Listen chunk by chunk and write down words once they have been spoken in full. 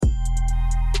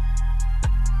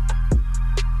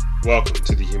Welcome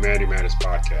to the Humanity Matters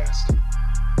podcast,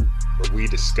 where we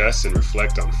discuss and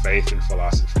reflect on faith and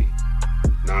philosophy,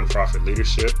 nonprofit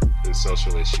leadership, and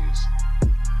social issues.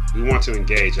 We want to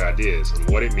engage ideas on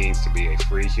what it means to be a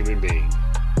free human being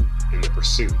in the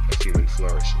pursuit of human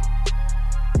flourishing.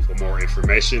 For more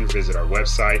information, visit our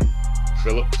website,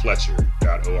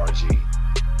 philipfletcher.org.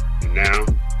 And now,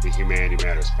 the Humanity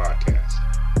Matters podcast.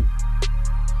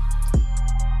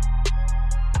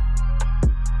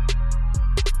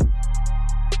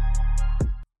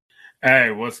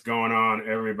 Hey, what's going on,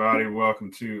 everybody?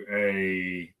 Welcome to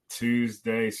a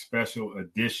Tuesday special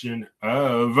edition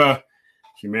of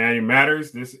Humanity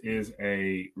Matters. This is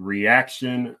a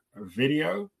reaction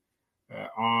video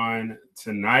on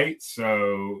tonight.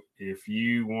 So if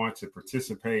you want to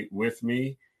participate with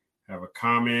me, have a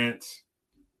comment,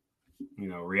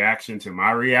 reaction to my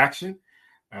reaction,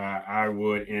 I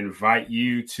would invite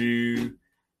you to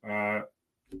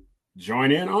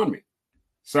join in on me.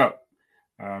 So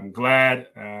I'm glad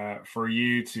for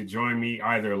you to join me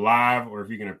either live or if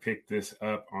you're going to pick this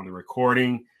up on the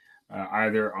recording,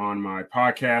 either on my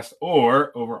podcast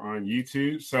or over on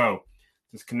YouTube. So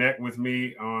just connect with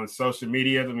me on social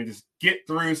media. Let me just get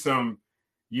through some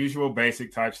usual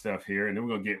basic type stuff here, and then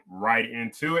we're going to get right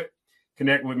into it.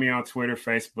 Connect with me on Twitter,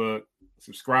 Facebook,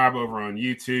 subscribe over on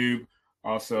YouTube.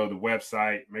 Also, the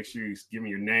website. Make sure you give me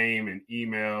your name and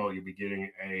email. You'll be getting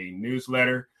a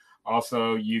newsletter.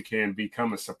 Also, you can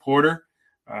become a supporter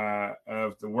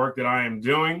of the work that I am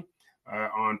doing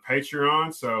on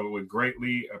Patreon. So would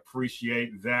greatly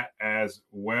appreciate that as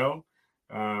well.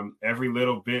 Every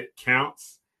little bit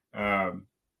counts, as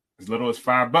little as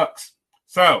 $5.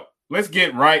 So let's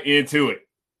get right into it.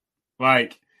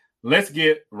 Let's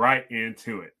get right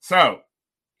into it. So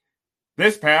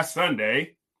this past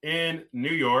Sunday in New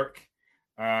York,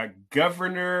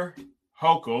 Governor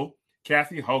Hochul,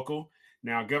 Kathy Hochul.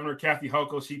 Now, Governor Kathy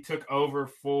Hochul, she took over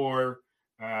for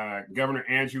Governor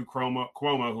Andrew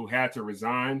Cuomo, who had to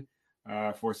resign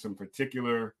for some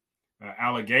particular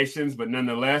allegations. But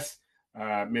nonetheless,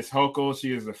 Ms. Hochul,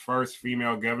 she is the first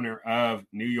female governor of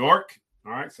New York.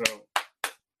 All right. So,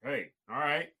 hey, all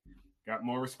right. Got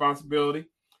more responsibility.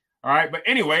 All right. But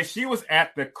anyway, she was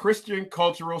at the Christian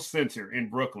Cultural Center in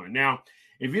Brooklyn. Now,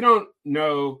 if you don't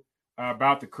know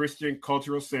about the Christian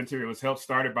Cultural Center, it was helped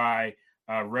started by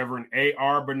Reverend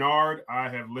A.R. Bernard. I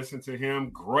have listened to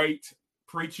him. Great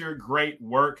preacher, great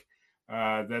work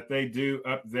that they do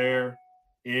up there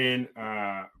in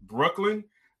Brooklyn.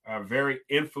 A very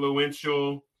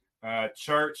influential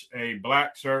church, a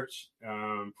Black church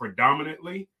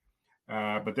predominantly,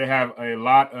 but they have a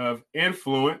lot of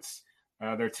influence.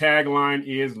 Their tagline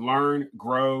is Learn,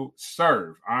 Grow,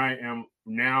 Serve. I am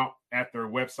now at their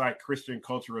website, Christian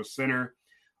Cultural Center,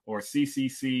 or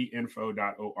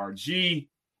cccinfo.org.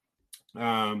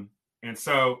 And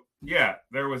so, yeah,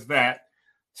 there was that.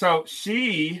 So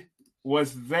she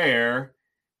was there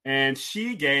and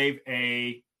she gave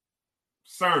a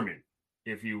sermon,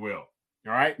 if you will.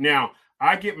 All right. Now,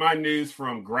 I get my news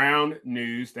from Ground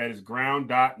News. That is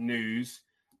ground.news.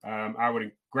 I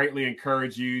would greatly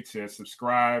encourage you to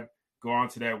subscribe, go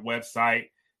onto that website.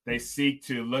 They seek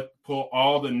to pull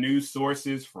all the news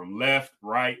sources from left,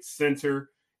 right, center,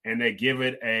 and they give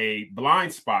it a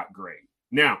blind spot grade.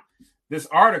 Now, this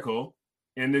article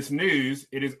and this news,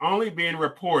 it is only being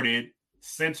reported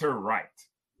center right.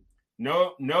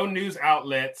 No news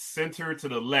outlets center to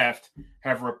the left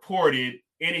have reported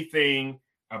anything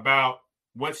about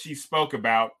what she spoke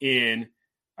about in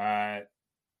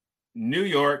New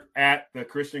York at the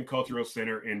Christian Cultural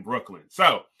Center in Brooklyn.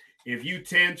 So if you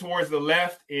tend towards the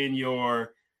left in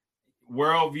your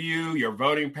worldview, your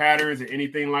voting patterns, or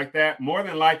anything like that, more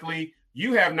than likely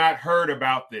you have not heard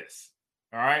about this.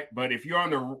 All right. But if you're on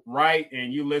the right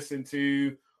and you listen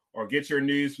to or get your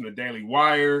news from the Daily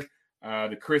Wire,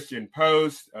 the Christian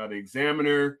Post, the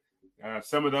Examiner,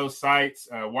 some of those sites,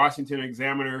 Washington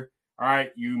Examiner, all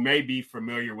right, you may be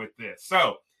familiar with this.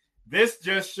 So this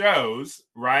just shows,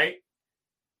 right,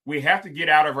 we have to get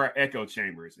out of our echo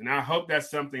chambers. And I hope that's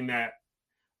something that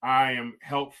I am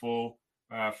helpful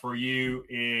for you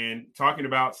in talking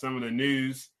about some of the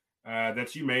news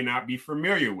that you may not be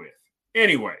familiar with.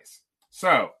 Anyways,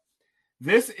 so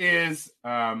this is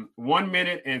 1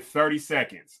 minute and 30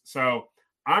 seconds. So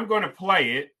I'm going to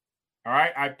play it. All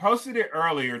right. I posted it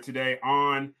earlier today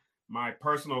on my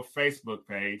personal Facebook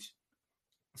page,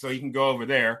 so you can go over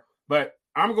there. But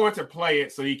I'm going to play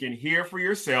it so you can hear for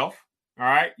yourself. All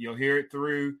right. You'll hear it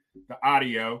through the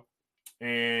audio.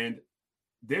 And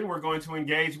then we're going to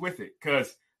engage with it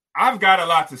because I've got a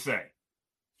lot to say.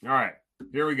 All right,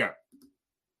 here we go.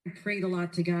 I prayed a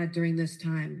lot to God during this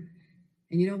time.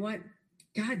 And you know what?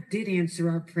 God did answer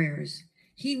our prayers.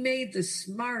 He made the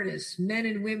smartest men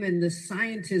and women, the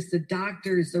scientists, the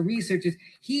doctors, the researchers.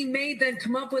 He made them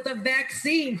come up with a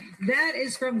vaccine. That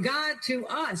is from God to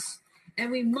us.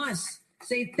 And we must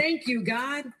say, thank you,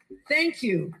 God. Thank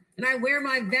you. And I wear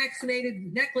my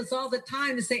vaccinated necklace all the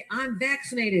time to say, I'm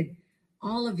vaccinated.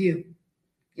 All of you.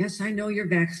 Yes, I know you're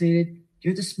vaccinated.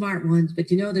 You're the smart ones.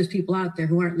 But you know there's people out there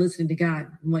who aren't listening to God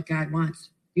and what God wants.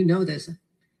 You know this.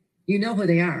 You know who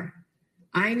they are.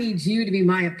 I need you to be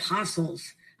my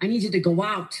apostles. I need you to go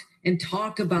out and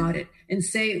talk about it and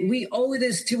say, we owe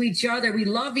this to each other. We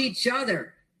love each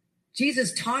other.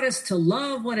 Jesus taught us to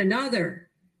love one another.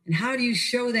 And how do you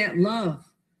show that love?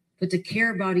 But to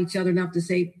care about each other enough to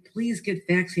say, please get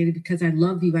vaccinated because I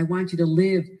love you. I want you to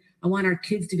live. I want our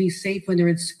kids to be safe when they're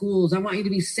in schools. I want you to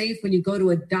be safe when you go to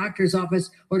a doctor's office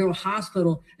or to a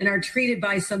hospital and are treated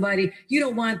by somebody. You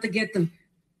don't want to get the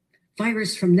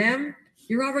virus from them.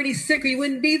 You're already sick or you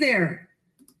wouldn't be there.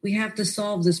 We have to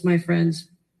solve this, my friends.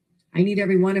 I need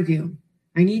every one of you.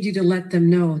 I need you to let them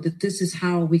know that this is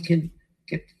how we can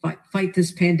fight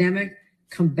this pandemic,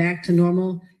 come back to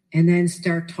normal, and then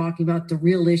start talking about the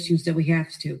real issues that we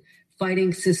have to.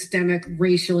 Fighting systemic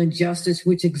racial injustice,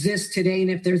 which exists today. And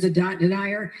if there's a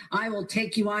denier, I will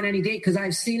take you on any day because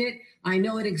I've seen it. I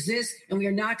know it exists. And we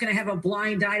are not going to have a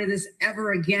blind eye to this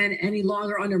ever again any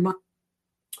longer under my...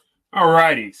 All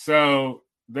righty. So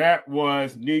that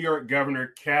was New York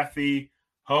Governor Kathy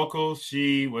Hochul.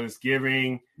 She was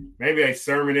giving maybe a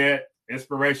sermonette,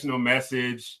 inspirational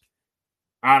message.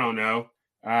 I don't know,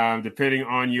 depending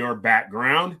on your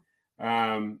background.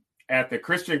 At the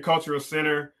Christian Cultural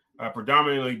Center, a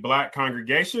predominantly Black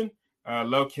congregation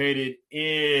located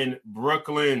in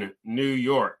Brooklyn, New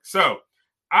York. So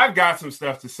I've got some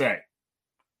stuff to say.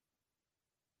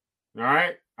 All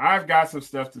right. I've got some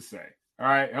stuff to say. All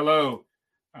right. Hello,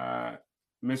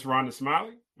 Miss Rhonda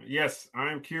Smiley. Yes,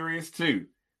 I am curious too.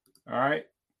 All right.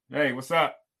 Hey, what's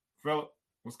up, Philip?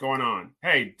 What's going on?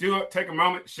 Hey, take a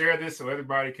moment, share this so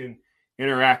everybody can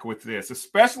interact with this,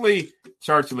 especially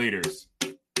church leaders,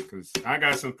 because I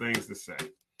got some things to say.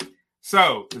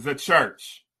 So the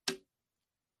church.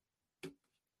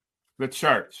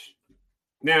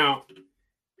 Now,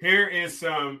 here is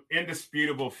some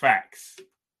indisputable facts.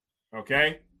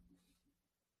 Okay.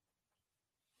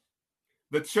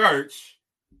 The church,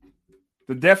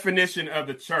 the definition of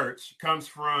the church comes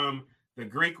from the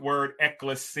Greek word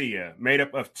ekklesia, made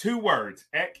up of two words,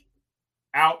 ek,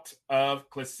 out of,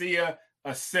 klesia,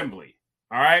 assembly.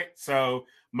 All right. So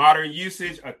modern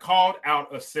usage, a called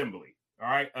out assembly, all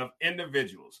right, of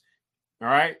individuals. All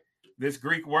right. This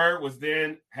Greek word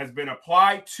has been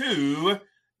applied to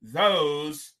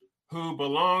those who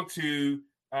belong to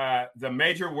the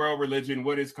major world religion,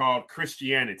 what is called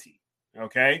Christianity.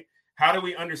 Okay. How do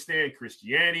we understand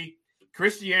Christianity?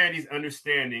 Christianity's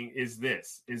understanding is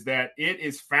that it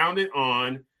is founded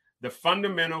on the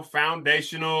fundamental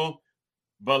foundational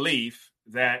belief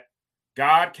that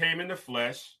God came in the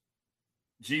flesh,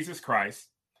 Jesus Christ,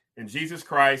 and Jesus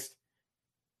Christ,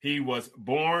 he was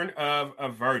born of a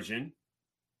virgin,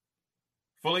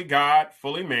 fully God,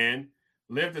 fully man,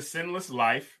 lived a sinless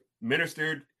life,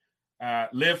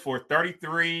 lived for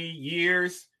 33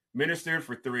 years, ministered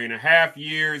for 3.5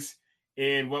 years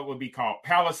in what would be called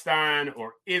Palestine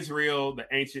or Israel, the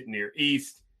ancient Near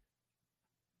East,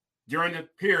 during the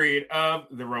period of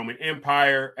the Roman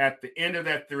Empire. At the end of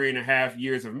that 3.5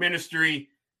 years of ministry,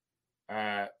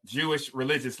 Jewish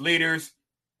religious leaders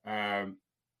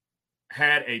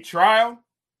had a trial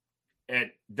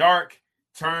at dark,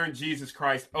 turned Jesus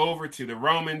Christ over to the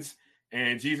Romans,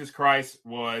 and Jesus Christ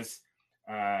was,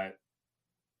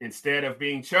 instead of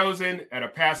being chosen at a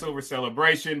Passover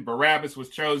celebration, Barabbas was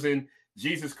chosen.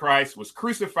 Jesus Christ was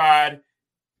crucified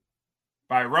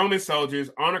by Roman soldiers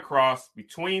on a cross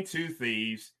between two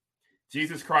thieves.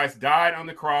 Jesus Christ died on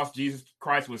the cross. Jesus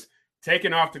Christ was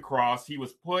taken off the cross. He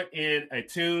was put in a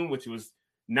tomb, which was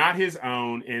not his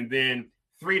own. And then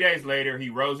 3 days later, he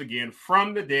rose again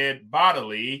from the dead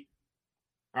bodily.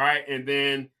 All right. And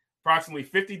then approximately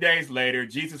 50 days later,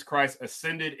 Jesus Christ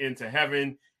ascended into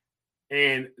heaven.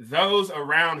 And those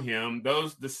around him,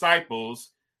 those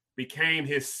disciples, became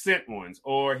his sent ones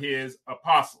or his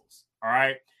apostles. All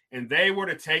right. And they were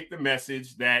to take the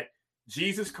message that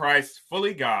Jesus Christ,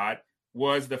 fully God,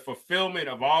 was the fulfillment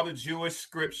of all the Jewish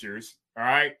scriptures. All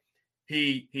right.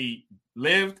 He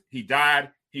lived, he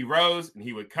died, he rose, and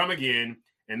he would come again.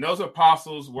 And those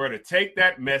apostles were to take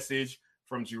that message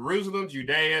from Jerusalem,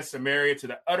 Judea, Samaria, to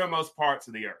the uttermost parts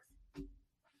of the earth.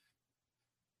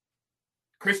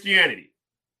 Christianity.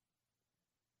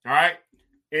 All right.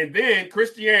 And then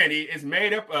Christianity is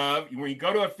made up of, when you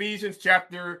go to Ephesians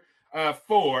chapter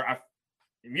 4.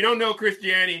 If you don't know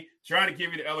Christianity, trying to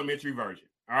give you the elementary version.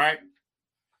 All right.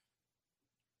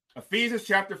 Ephesians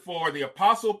chapter 4, the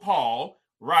Apostle Paul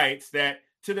writes that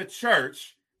to the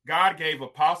church, God gave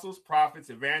apostles, prophets,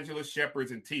 evangelists,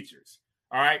 shepherds, and teachers.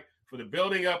 All right. For the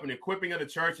building up and equipping of the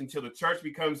church until the church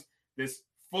becomes this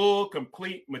full,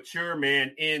 complete, mature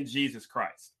man in Jesus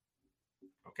Christ.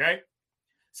 Okay.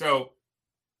 So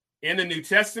in the New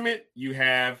Testament, you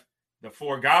have the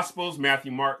 4 Gospels,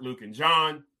 Matthew, Mark, Luke, and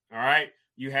John. All right.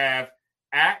 You have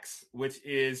Acts, which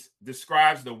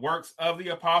describes the works of the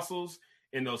apostles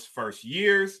in those first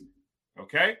years.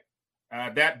 Okay.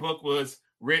 That book was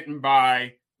written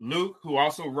by Luke, who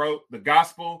also wrote the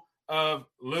Gospel of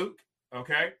Luke.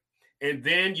 Okay. And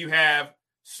then you have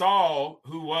Saul,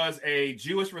 who was a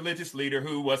Jewish religious leader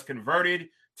who was converted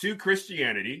to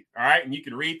Christianity. All right. And you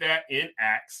can read that in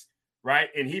Acts. Right.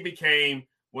 And he became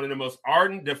one of the most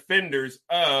ardent defenders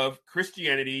of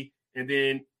Christianity. And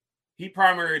then he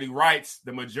primarily writes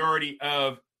the majority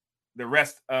of the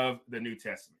rest of the New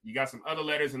Testament. You got some other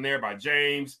letters in there by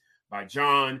James, by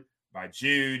John, by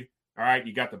Jude. All right.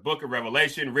 You got the book of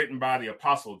Revelation written by the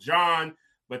Apostle John.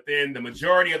 But then the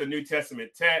majority of the New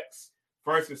Testament texts,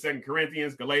 1st and 2nd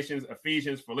Corinthians, Galatians,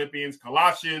 Ephesians, Philippians,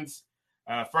 Colossians,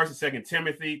 1st and 2nd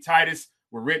Timothy, Titus,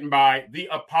 were written by the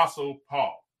Apostle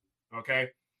Paul. Okay.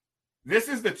 This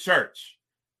is the church.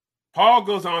 Paul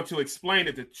goes on to explain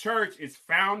that the church is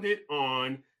founded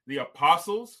on the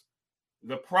apostles,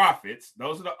 the prophets.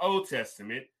 Those are the Old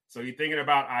Testament. So you're thinking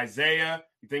about Isaiah,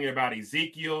 you're thinking about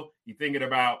Ezekiel, you're thinking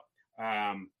about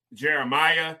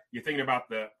Jeremiah, you're thinking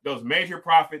about those major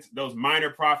prophets, those minor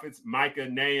prophets, Micah,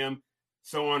 Nahum,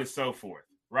 so on and so forth,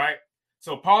 right?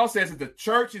 So Paul says that the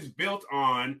church is built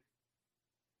on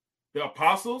the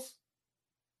apostles,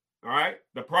 all right,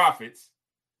 the prophets,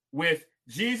 with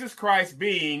Jesus Christ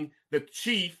being the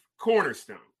chief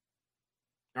cornerstone.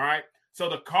 All right. So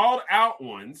the called out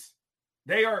ones,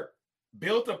 they are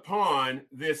built upon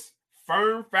this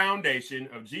firm foundation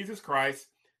of Jesus Christ,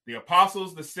 the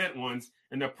apostles, the sent ones,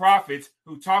 and the prophets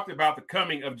who talked about the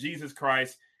coming of Jesus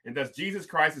Christ. And thus Jesus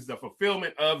Christ is the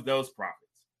fulfillment of those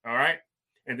prophets. All right.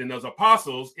 And then those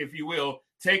apostles, if you will,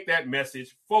 take that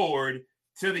message forward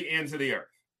to the ends of the earth.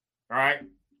 All right.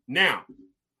 Now,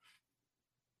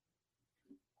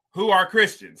 who are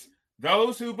Christians?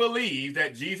 Those who believe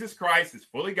that Jesus Christ is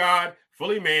fully God,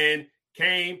 fully man,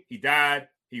 came, he died,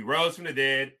 he rose from the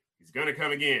dead, he's going to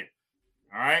come again.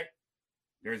 All right.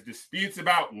 There's disputes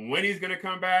about when he's going to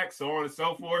come back, so on and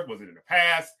so forth. Was it in the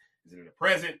past? Is it in the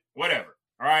present? Whatever.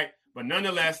 All right. But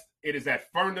nonetheless, it is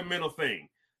that fundamental thing.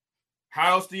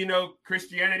 How else do you know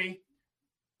Christianity?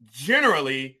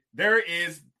 Generally, there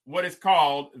is what is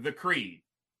called the creed.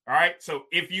 All right. So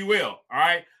if you will, all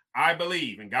right, I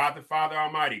believe in God the Father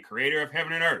Almighty, creator of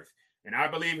heaven and earth. And I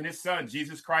believe in his son,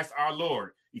 Jesus Christ, our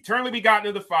Lord, eternally begotten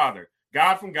of the Father,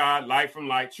 God from God, light from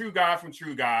light, true God from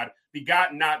true God,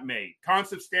 begotten, not made,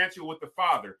 consubstantial with the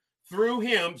Father. Through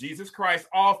him, Jesus Christ,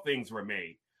 all things were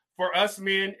made. For us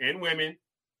men and women,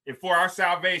 and for our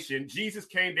salvation, Jesus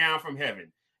came down from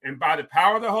heaven. And by the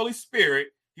power of the Holy Spirit,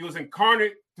 he was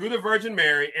incarnate through the Virgin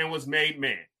Mary and was made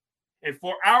man. And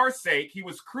for our sake, he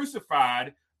was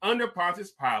crucified under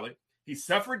Pontius Pilate. He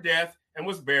suffered death and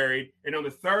was buried. And on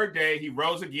the third day, he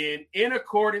rose again in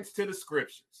accordance to the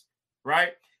scriptures,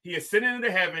 right? He ascended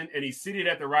into heaven and he's seated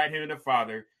at the right hand of the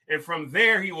Father. And from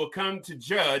there, he will come to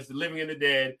judge the living and the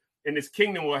dead, and his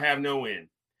kingdom will have no end.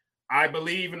 I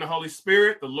believe in the Holy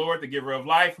Spirit, the Lord, the giver of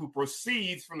life, who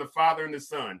proceeds from the Father and the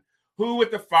Son, who with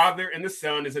the Father and the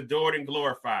Son is adored and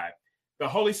glorified. The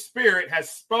Holy Spirit has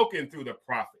spoken through the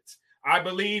prophets. I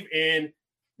believe in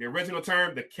the original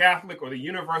term, the Catholic or the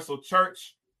universal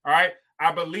church. All right.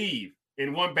 I believe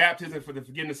in one baptism for the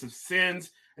forgiveness of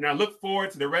sins. And I look forward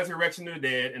to the resurrection of the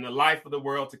dead and the life of the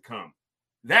world to come.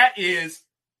 That is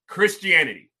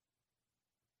Christianity.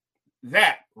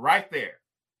 That right there.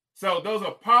 So those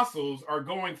apostles are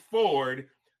going forward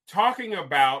talking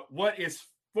about what is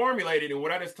formulated in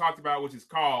what I just talked about, which is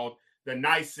called the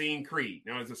Nicene Creed.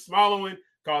 Now, there's a smaller one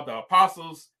called the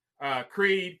Apostles'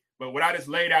 Creed. But what I just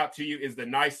laid out to you is the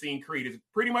Nicene Creed. It's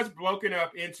pretty much broken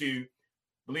up into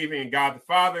believing in God the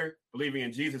Father, believing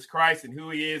in Jesus Christ and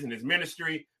who he is and his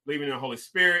ministry, believing in the Holy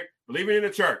Spirit, believing in the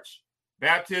church,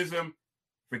 baptism,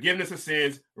 forgiveness of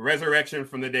sins, resurrection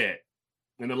from the dead,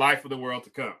 and the life of the world to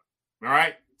come. All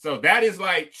right. So that is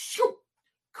like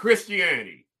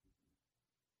Christianity.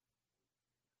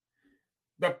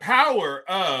 The power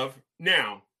of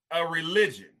now a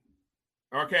religion.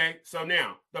 Okay, so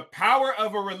now the power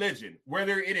of a religion,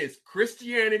 whether it is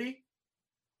Christianity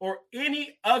or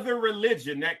any other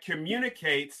religion that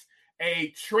communicates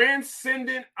a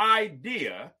transcendent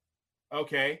idea,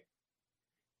 okay,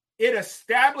 it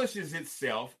establishes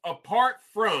itself apart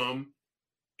from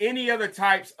any other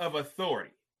types of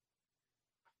authority.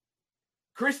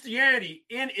 Christianity,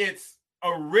 in its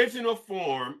original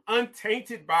form,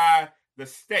 untainted by the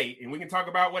state, and we can talk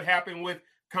about what happened with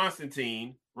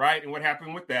Constantine, right? And what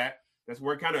happened with that. That's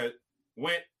where it kind of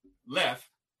went left,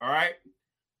 all right?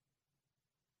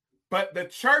 But the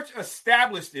church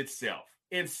established itself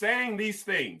in saying these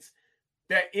things,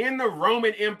 that in the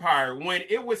Roman Empire, when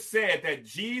it was said that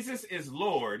Jesus is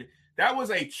Lord, that was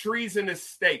a treasonous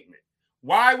statement.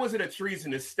 Why was it a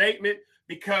treasonous statement?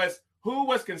 Because who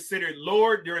was considered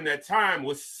Lord during that time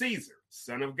was Caesar,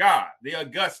 son of God, the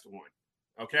august one,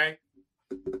 okay?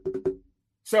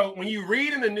 So when you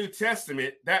read in the New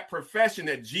Testament that profession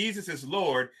that Jesus is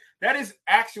Lord, that is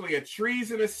actually a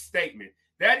treasonous statement.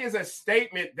 That is a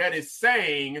statement that is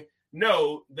saying,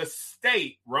 no, the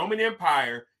state, Roman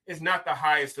Empire, is not the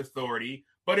highest authority,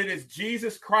 but it is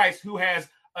Jesus Christ who has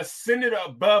ascended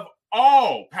above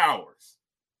all powers.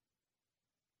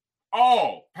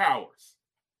 All powers.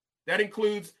 That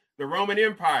includes the Roman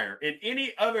Empire and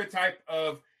any other type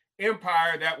of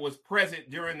empire that was present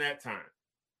during that time.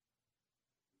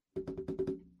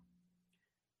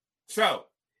 So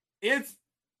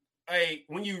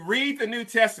when you read the New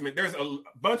Testament, there's a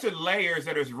bunch of layers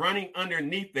that is running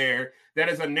underneath there that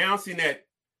is announcing that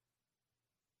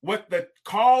what the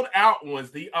called out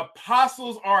ones, the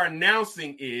apostles, are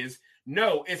announcing is,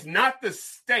 no, it's not the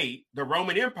state, the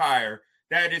Roman Empire,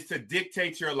 that is to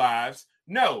dictate your lives.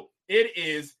 No, it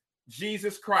is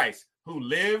Jesus Christ, who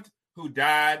lived, who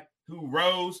died, who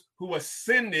rose, who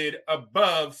ascended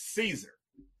above Caesar.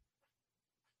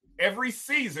 Every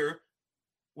Caesar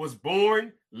was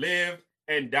born, lived,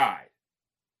 and died.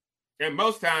 And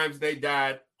most times they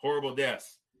died horrible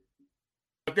deaths.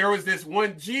 But there was this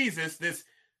one Jesus, this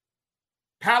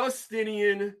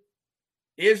Palestinian,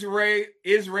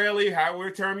 Israeli,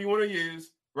 however term you want to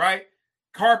use, right?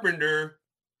 Carpenter,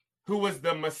 who was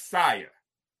the Messiah.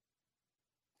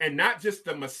 And not just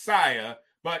the Messiah,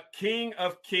 but King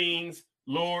of Kings,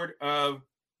 Lord of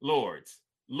Lords.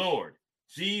 Lord.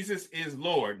 Jesus is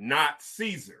Lord, not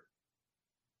Caesar.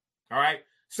 All right.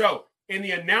 So in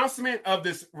the announcement of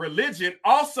this religion,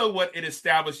 also what it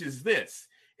establishes this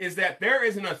is that there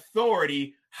is an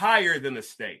authority higher than the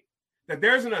state, that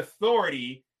there's an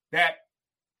authority that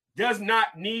does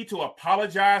not need to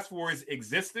apologize for its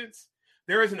existence.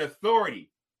 There is an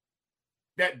authority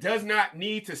that does not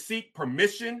need to seek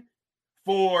permission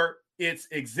for its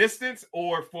existence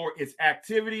or for its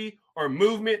activity or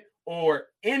movement or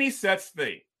any such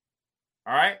thing.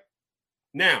 All right.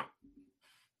 Now,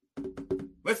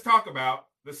 let's talk about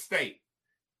the state.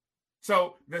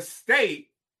 So the state,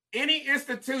 any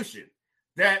institution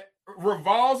that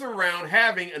revolves around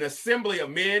having an assembly of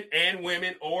men and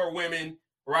women or women,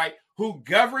 right, who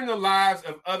govern the lives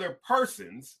of other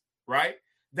persons, right,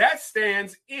 that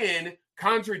stands in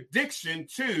contradiction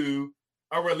to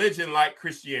a religion like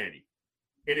Christianity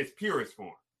in its purest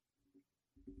form.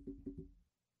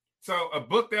 So a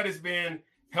book that has been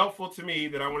helpful to me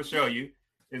that I want to show you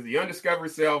is The Undiscovered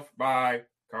Self by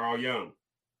Carl Jung.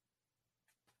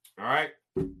 All right.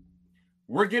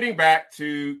 We're getting back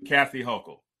to Kathy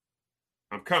Hochul.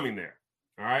 I'm coming there.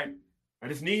 All right. I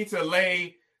just need to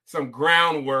lay some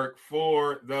groundwork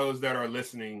for those that are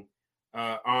listening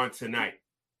on tonight.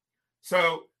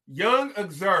 So Jung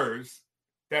observes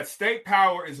that state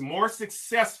power is more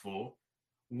successful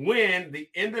when the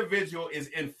individual is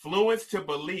influenced to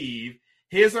believe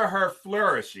his or her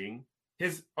flourishing,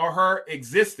 his or her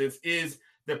existence is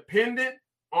dependent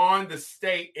on the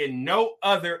state and no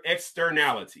other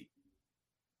externality.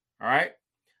 All right.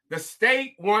 The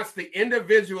state wants the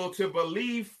individual to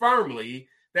believe firmly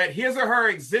that his or her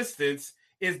existence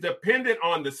is dependent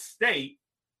on the state,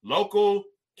 local,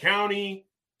 county,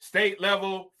 state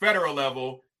level, federal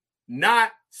level,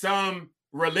 not some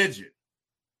religion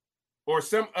or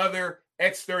some other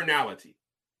externality.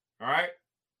 All right.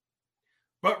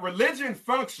 But religion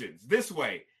functions this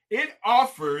way. It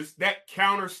offers that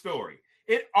counter story.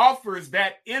 It offers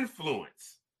that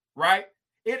influence, right?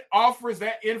 It offers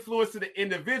that influence to the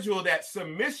individual that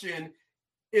submission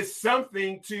is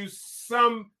something to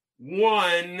someone,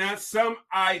 some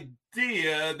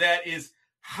idea that is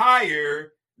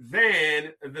higher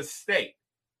than the state.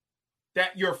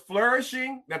 That your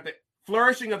flourishing, that the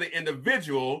flourishing of the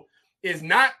individual is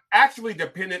not actually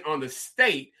dependent on the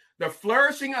state. The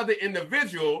flourishing of the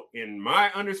individual, in my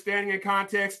understanding and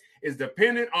context, is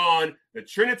dependent on the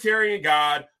Trinitarian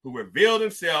God who revealed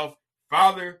himself,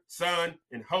 Father, Son,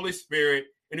 and Holy Spirit,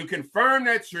 and who confirmed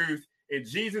that truth in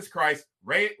Jesus Christ,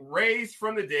 raised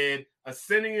from the dead,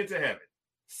 ascending into heaven,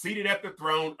 seated at the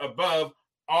throne above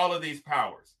all of these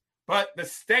powers. But the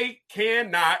state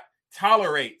cannot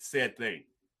tolerate said thing.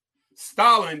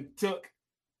 Stalin took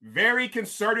very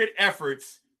concerted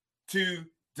efforts to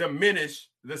diminish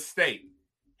the state.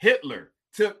 Hitler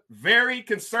took very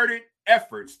concerted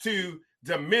efforts to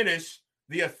diminish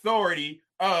the authority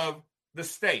of the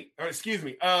state,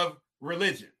 of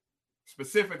religion,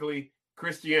 specifically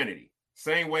Christianity.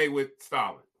 Same way with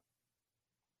Stalin.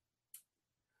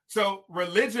 So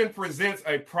religion presents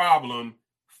a problem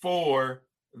for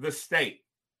the state.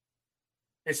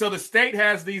 And so the state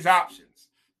has these options.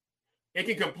 It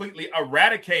can completely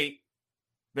eradicate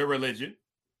the religion.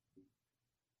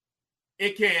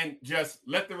 It can just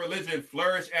let the religion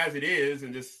flourish as it is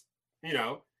and just,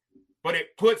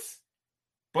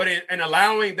 but in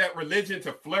allowing that religion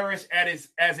to flourish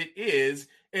as it is,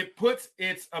 it puts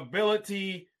its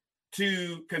ability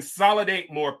to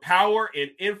consolidate more power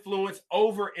and influence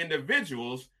over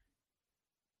individuals.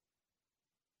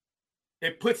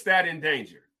 It puts that in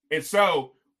danger. And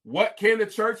so what can the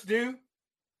church do?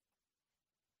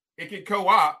 It can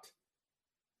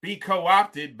be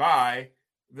co-opted by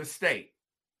the state.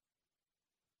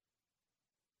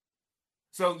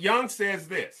 So Jung says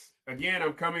this. Again,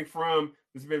 I'm coming from,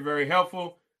 this has been very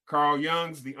helpful, Carl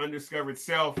Jung's The Undiscovered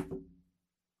Self.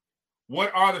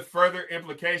 What are the further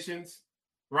implications,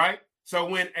 right? So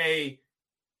when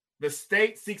the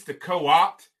state seeks to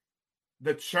co-opt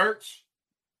the church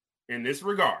in this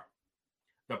regard,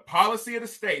 the policy of the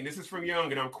state, and this is from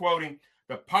Jung, and I'm quoting,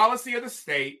 the policy of the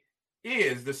state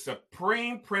is the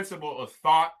supreme principle of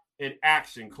thought and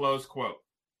action, close quote.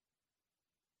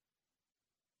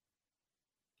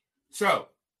 So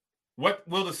what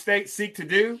will the state seek to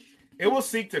do? It will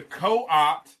seek to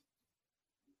co-opt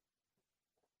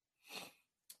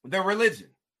the religion.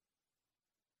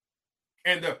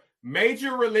 And the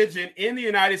major religion in the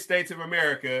United States of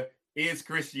America is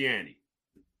Christianity.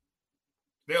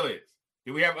 Still is.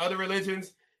 Do we have other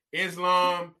religions?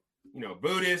 Islam,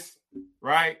 Buddhist,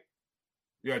 right?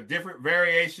 You have different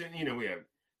variation. We have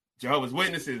Jehovah's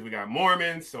Witnesses, we got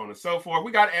Mormons, so on and so forth.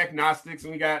 We got agnostics,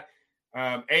 and we got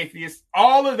atheists.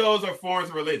 All of those are forms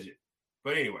of religion.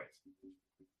 But anyways.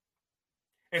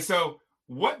 And so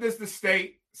what does the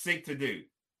state seek to do?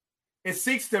 It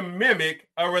seeks to mimic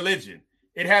a religion.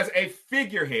 It has a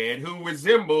figurehead who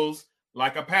resembles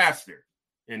like a pastor.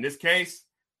 In this case,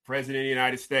 President of the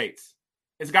United States.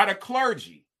 It's got a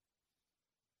clergy,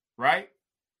 right?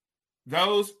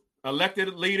 Those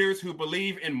elected leaders who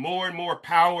believe in more and more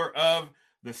power of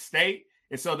the state.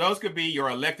 And so those could be your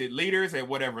elected leaders at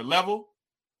whatever level,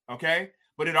 okay?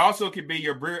 But it also could be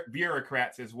your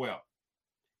bureaucrats as well.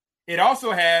 It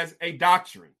also has a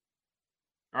doctrine,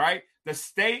 all right? The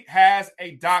state has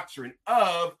a doctrine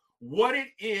of what it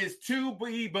is to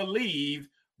be believed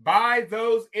by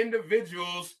those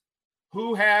individuals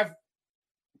who have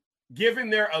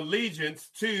given their allegiance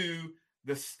to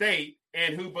the state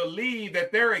and who believe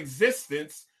that their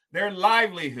existence, their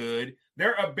livelihood,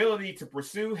 their ability to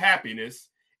pursue happiness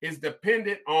is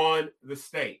dependent on the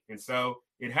state. And so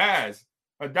it has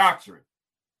a doctrine.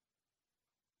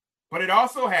 But it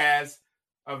also has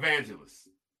evangelists.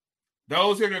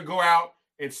 Those who are going to go out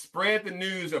and spread the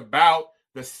news about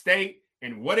the state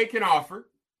and what it can offer,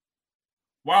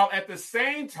 while at the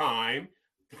same time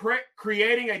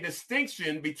creating a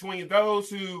distinction between those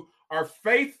who are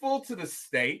faithful to the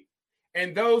state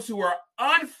and those who are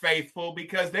unfaithful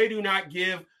because they do not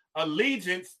give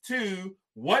allegiance to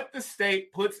what the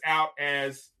state puts out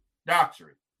as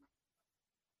doctrine.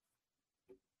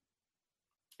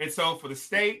 And so for the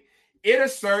state, it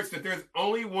asserts that there's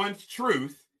only one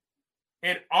truth,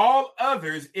 and all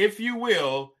others, if you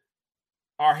will,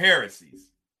 are heresies.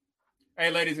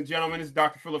 Hey, ladies and gentlemen, it's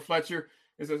Dr. Philip Fletcher.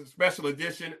 It's a special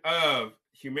edition of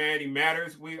Humanity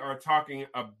Matters. We are talking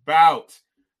about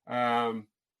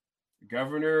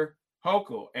Governor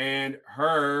Hochul and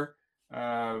her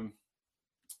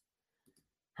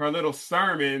little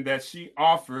sermon that she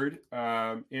offered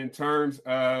in terms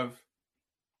of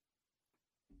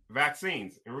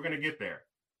vaccines. And we're going to get there.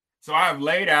 So I've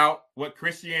laid out what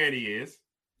Christianity is,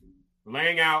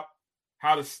 laying out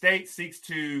how the state seeks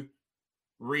to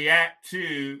react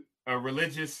to a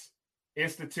religious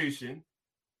institution.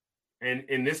 And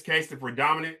in this case, the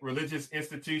predominant religious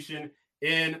institution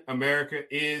in America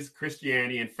is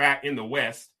Christianity. In fact, in the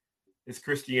West, it's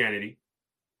Christianity.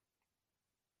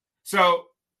 So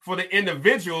for the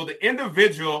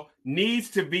individual needs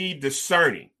to be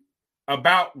discerning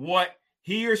about what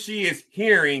he or she is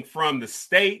hearing from the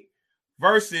state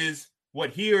versus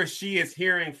what he or she is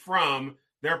hearing from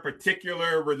their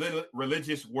particular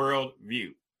religious world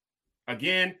view.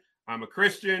 Again, I'm a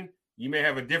Christian. You may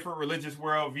have a different religious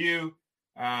worldview.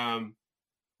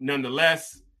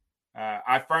 Nonetheless,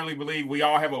 I firmly believe we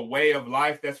all have a way of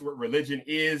life. That's what religion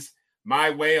is. My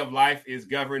way of life is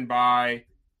governed by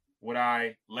what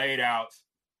I laid out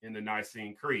in the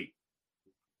Nicene Creed.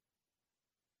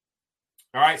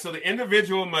 All right, so the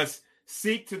individual must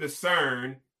seek to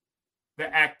discern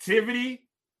the activity,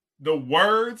 the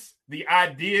words, the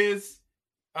ideas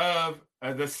of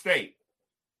the state.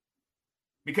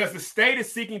 Because the state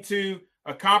is seeking to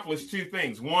accomplish two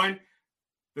things. One,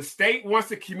 the state wants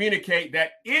to communicate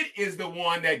that it is the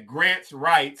one that grants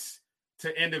rights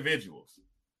to individuals.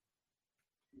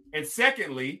 And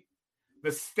secondly,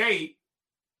 the state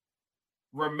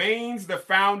remains the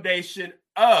foundation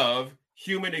of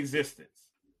human existence.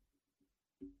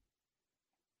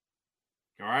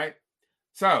 All right.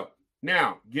 So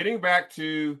now getting back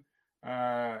to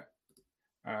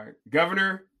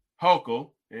Governor Hochul,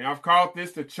 and I've called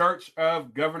this the Church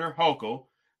of Governor Hochul. All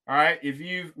right. If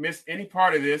you've missed any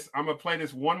part of this, I'm going to play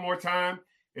this one more time.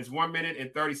 It's 1 minute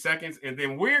and 30 seconds. And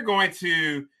then we're going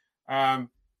to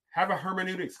have a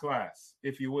hermeneutics class,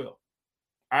 if you will.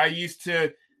 I used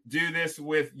to do this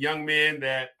with young men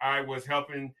that I was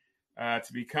helping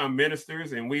to become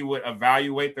ministers, and we would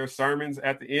evaluate their sermons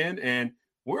at the end. And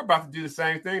we're about to do the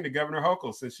same thing to Governor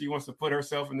Hochul since she wants to put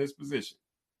herself in this position.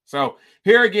 So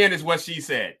here again is what she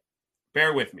said.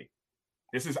 Bear with me.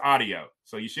 This is audio,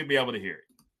 so you should be able to hear it.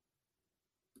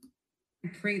 I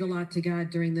prayed a lot to God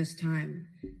during this time.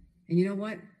 And you know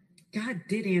what? God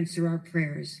did answer our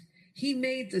prayers. He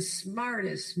made the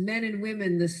smartest men and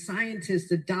women, the scientists,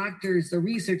 the doctors, the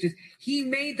researchers. He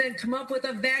made them come up with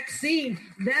a vaccine.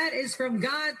 That is from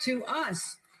God to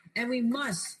us. And we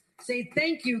must say,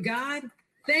 thank you, God.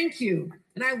 Thank you.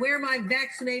 And I wear my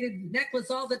vaccinated necklace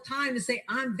all the time to say,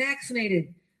 I'm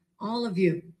vaccinated. All of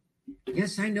you.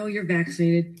 Yes, I know you're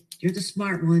vaccinated. You're the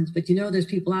smart ones. But you know there's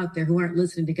people out there who aren't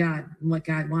listening to God and what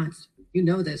God wants. You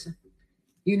know this.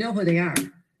 You know who they are.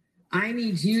 I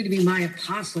need you to be my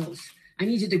apostles. I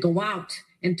need you to go out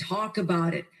and talk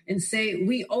about it and say,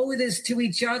 we owe this to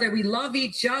each other. We love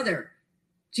each other.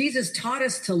 Jesus taught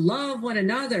us to love one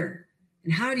another.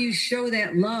 And how do you show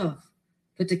that love?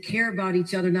 But to care about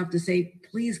each other enough to say,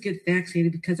 please get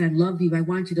vaccinated because I love you. I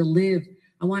want you to live.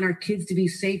 I want our kids to be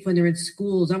safe when they're in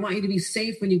schools. I want you to be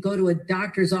safe when you go to a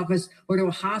doctor's office or to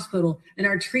a hospital and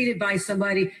are treated by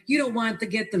somebody. You don't want to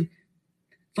get the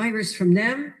virus from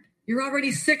them. You're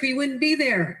already sick or you wouldn't be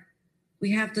there.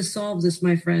 We have to solve this,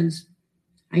 my friends.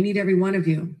 I need every one of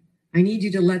you. I need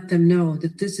you to let them know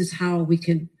that this is how we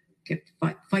can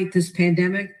fight this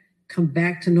pandemic, come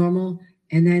back to normal,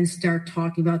 and then start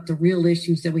talking about the real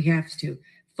issues that we have to.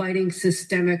 Fighting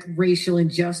systemic racial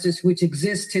injustice, which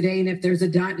exists today. And if there's a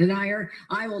denier,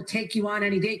 I will take you on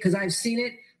any day because I've seen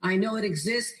it. I know it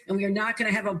exists. And we are not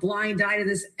going to have a blind eye to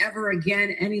this ever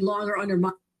again any longer under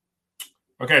my.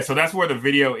 Okay, so that's where the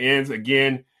video ends.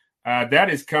 Again, that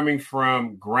is coming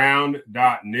from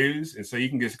ground.news. And so you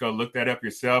can just go look that up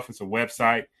yourself. It's a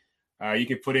website. You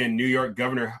can put in New York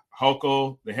Governor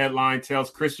Hochul. The headline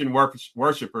tells Christian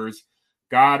worshipers,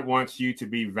 God wants you to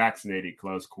be vaccinated,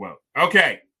 close quote.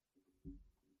 Okay.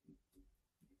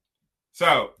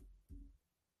 So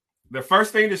the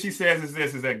first thing that she says is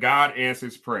this, is that God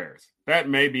answers prayers. That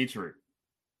may be true.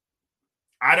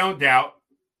 I don't doubt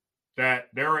that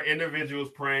there are individuals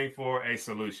praying for a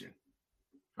solution.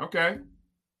 Okay.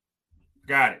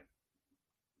 Got it.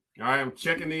 All right. I'm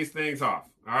checking these things off.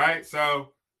 All right.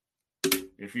 So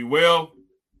if you will,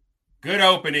 good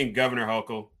opening, Governor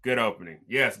Hochul. Good opening.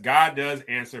 Yes, God does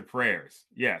answer prayers.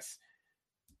 Yes.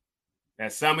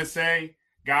 As some would say,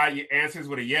 God answers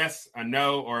with a yes, a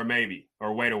no, or a maybe,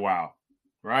 or wait a while.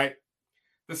 Right?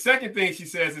 The second thing she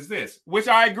says is this, which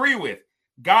I agree with.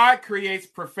 God creates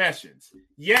professions.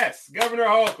 Yes, Governor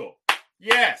Hochul.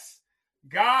 Yes.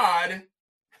 God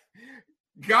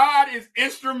is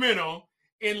instrumental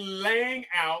in laying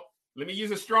out, let me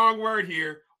use a strong word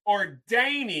here,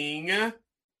 ordaining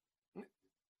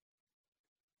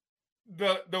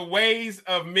the ways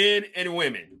of men and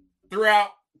women throughout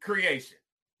creation.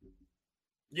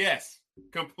 Yes,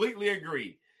 completely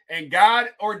agree. And God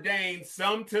ordained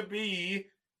some to be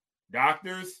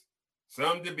doctors,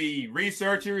 some to be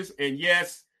researchers, and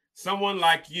yes, someone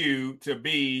like you to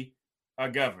be a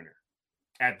governor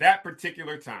at that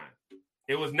particular time.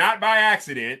 It was not by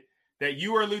accident that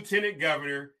you were lieutenant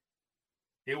governor.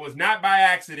 It was not by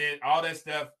accident, all that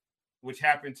stuff which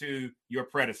happened to your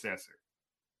predecessor.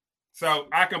 So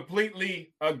I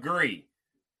completely agree.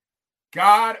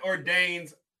 God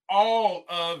ordains all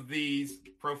of these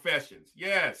professions.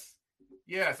 Yes.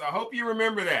 Yes, I hope you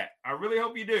remember that. I really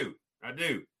hope you do. I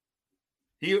do.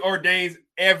 He ordains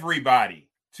everybody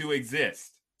to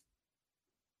exist.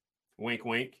 Wink,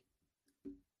 wink.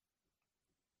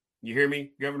 You hear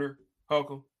me, Governor Hochul?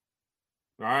 All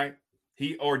right.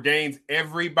 He ordains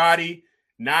everybody,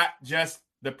 not just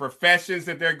the professions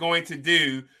that they're going to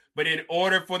do, but in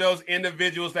order for those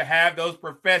individuals to have those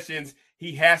professions,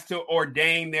 he has to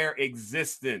ordain their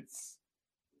existence.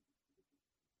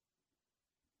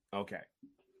 Okay.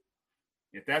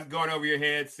 If that's going over your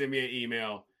head, send me an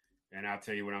email and I'll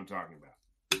tell you what I'm talking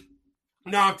about.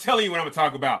 No, I'm telling you what I'm going to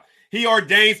talk about. He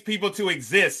ordains people to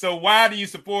exist. So why do you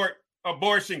support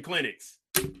abortion clinics?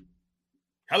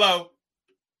 Hello?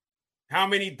 How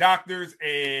many doctors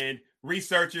and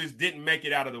researchers didn't make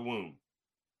it out of the womb?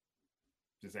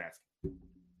 Just asking.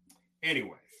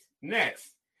 Anyways, next.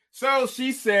 So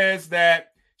she says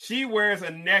that she wears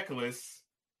a necklace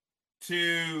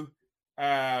to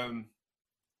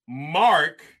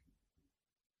mark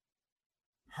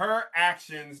her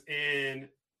actions in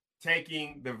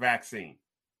taking the vaccine.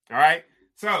 All right.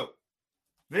 So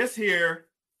this here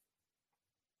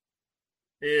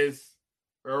is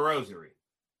a rosary.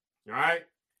 All right.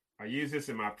 I use this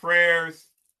in my prayers.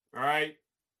 All right.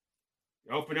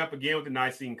 Open up again with the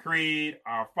Nicene Creed,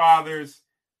 Our Fathers.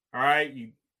 All right.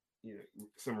 You know,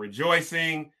 some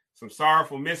rejoicing, some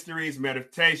sorrowful mysteries,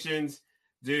 meditations,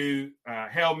 do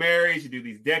Hail Marys. You do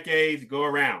these decades, you go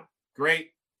around.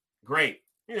 Great. You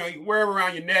know, you can wear them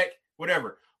around your neck,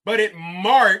 whatever. But it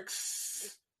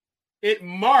marks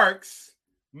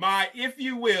my, if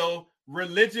you will,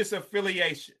 religious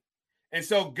affiliation. And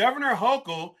so Governor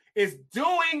Hochul is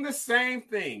doing the same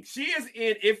thing. She is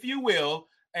in, if you will,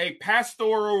 a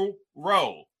pastoral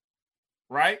role,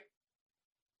 right?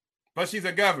 But she's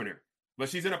a governor, but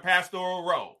she's in a pastoral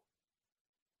role.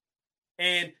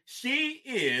 And she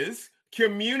is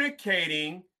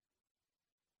communicating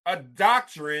a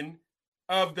doctrine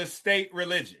of the state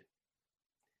religion.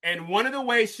 And one of the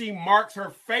ways she marks her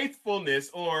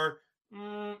faithfulness, or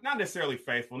not necessarily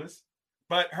faithfulness,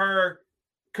 but her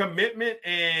commitment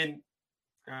and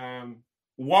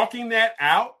walking that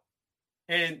out.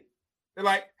 And they're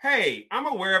like, hey, I'm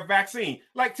aware of vaccine.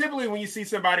 Like typically when you see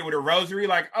somebody with a rosary,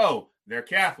 like, oh, they're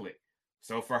Catholic.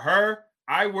 So for her,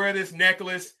 I wear this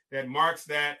necklace that marks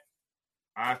that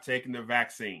I've taken the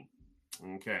vaccine.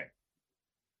 Okay.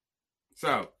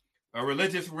 So a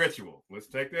religious ritual. Let's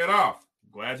take that off.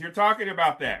 Glad you're talking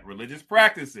about that. Religious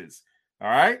practices. All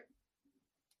right.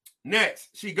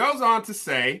 Next, she goes on to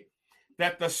say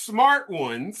that the smart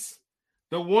ones,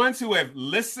 the ones who have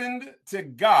listened to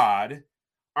God,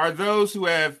 are those who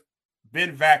have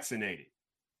been vaccinated.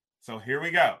 So here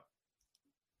we go.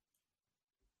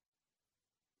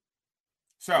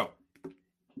 So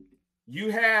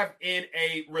you have in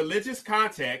a religious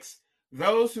context,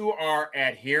 those who are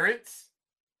adherents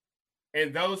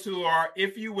and those who are,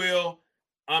 if you will,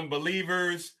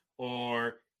 unbelievers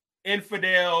or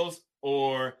infidels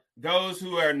or those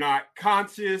who are not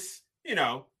conscious, you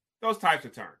know, those types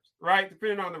of terms, right?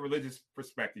 Depending on the religious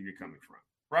perspective you're coming from,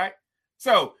 right?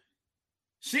 So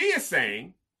she is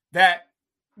saying that,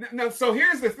 no, so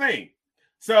here's the thing.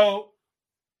 So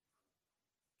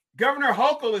Governor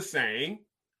Hochul is saying,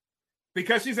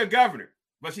 because she's a governor,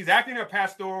 but she's acting in a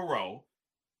pastoral role,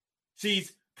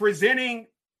 she's presenting,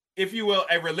 if you will,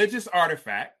 a religious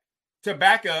artifact to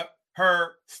back up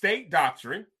her state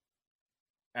doctrine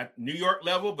at New York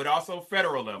level, but also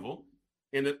federal level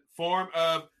in the form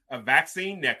of a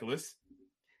vaccine necklace.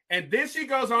 And then she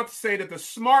goes on to say that the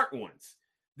smart ones,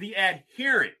 the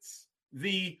adherents,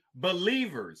 the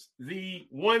believers, the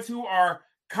ones who are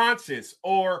conscious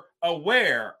or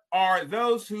aware are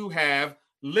those who have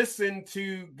listened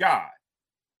to God.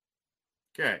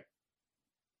 Okay.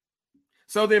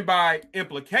 So then by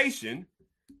implication,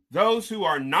 those who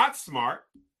are not smart,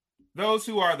 those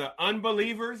who are the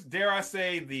unbelievers, dare I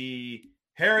say the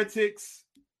heretics,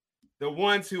 the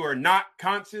ones who are not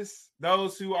conscious,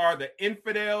 those who are the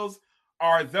infidels,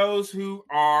 are those who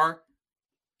are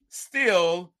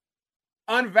still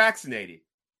unvaccinated.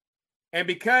 And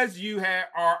because you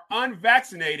are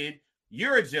unvaccinated,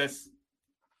 you're just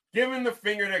giving the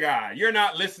finger to God. You're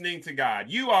not listening to God.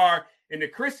 You are, in the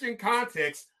Christian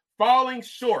context, falling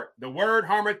short. The word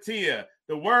hamartia,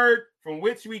 the word from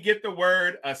which we get the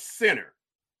word a sinner.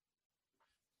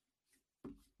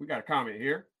 We got a comment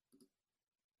here.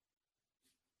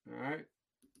 All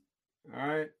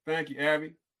right. Thank you,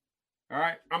 Abby. All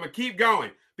right. I'm going to keep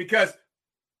going because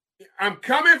I'm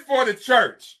coming for the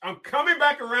church. I'm coming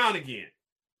back around again.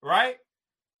 Right?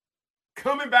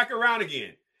 Coming back around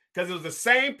again. Because it was the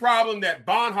same problem that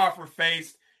Bonhoeffer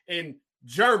faced in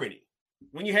Germany.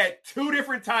 when you had two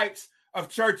different types of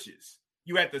churches.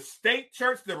 You had the state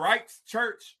church, the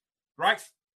Reichschurch,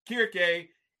 Reichskirche,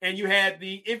 and you had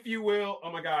the, if you will,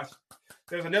 oh my gosh,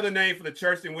 there's another name for the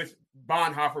church in which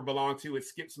Bonhoeffer belonged to. It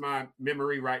skips my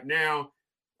memory right now.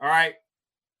 All right.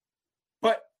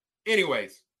 But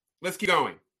anyways, let's keep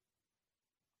going.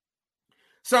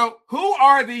 So who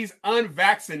are these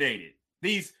unvaccinated,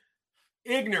 these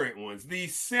ignorant ones,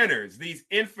 these sinners, these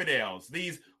infidels,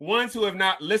 these ones who have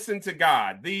not listened to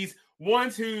God, these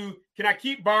ones who, can I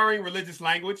keep borrowing religious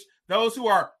language? Those who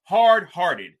are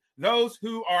hard-hearted, those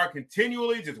who are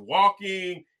continually just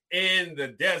walking in the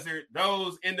desert,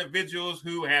 those individuals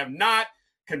who have not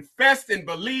confessed and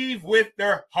believed with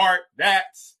their heart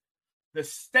that the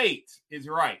state is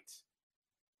right.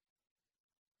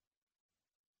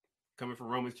 Coming from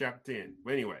Romans chapter 10.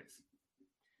 But anyways,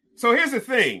 so here's the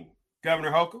thing,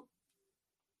 Governor Hochul.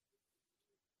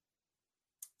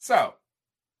 So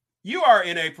you are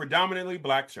in a predominantly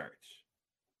black church,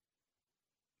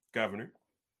 Governor.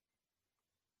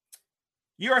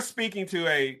 You are speaking to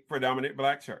a predominant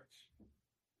black church,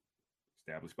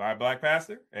 established by a black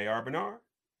pastor, A.R. Bernard.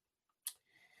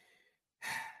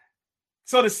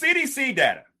 So the CDC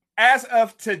data, as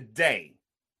of today,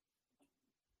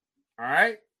 all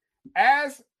right,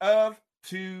 as of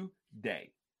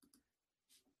today,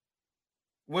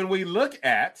 when we look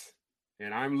at,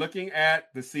 and I'm looking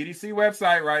at the CDC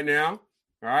website right now,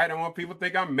 all right, I don't want people to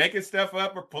think I'm making stuff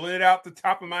up or pulling it out the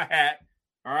top of my hat.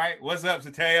 All right, what's up,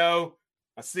 Zateo?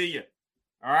 I see you.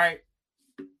 All right.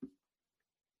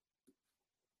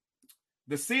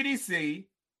 The CDC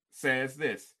says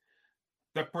this: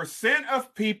 the percent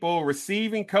of people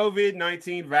receiving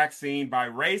COVID-19 vaccine by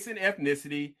race and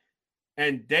ethnicity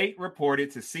and date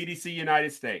reported to CDC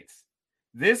United States.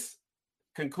 This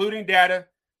concluding data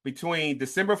between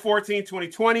December 14,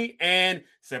 2020 and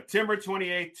September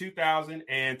 28,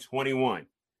 2021.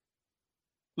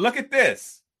 Look at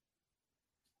this.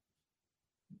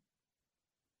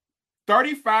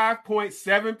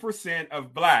 35.7%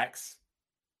 of blacks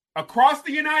across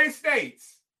the United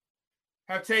States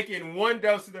have taken one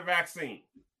dose of the vaccine.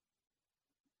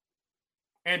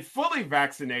 And fully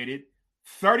vaccinated,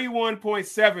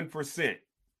 31.7%.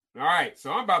 All right,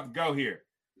 so I'm about to go here.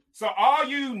 So all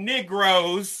you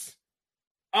Negroes,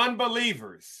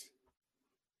 unbelievers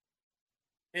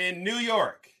in New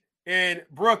York, in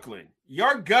Brooklyn,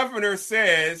 your governor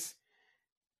says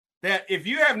that if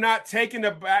you have not taken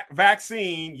the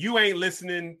vaccine, you ain't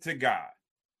listening to God.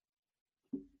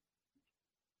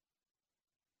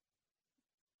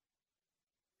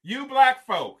 You black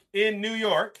folk in New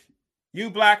York, you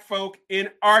black folk in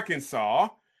Arkansas,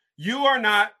 you are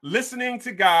not listening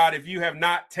to God if you have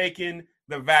not taken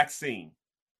the vaccine.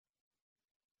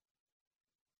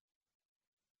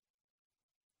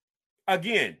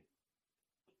 Again,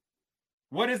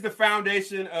 what is the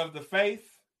foundation of the faith?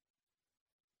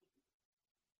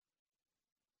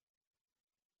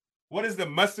 What is the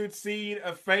mustard seed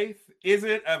of faith? Is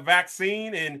it a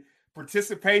vaccine and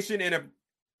participation in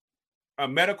a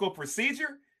medical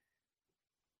procedure?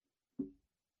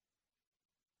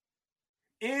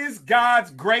 Is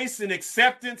God's grace and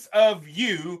acceptance of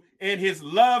you and his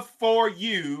love for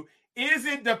you, is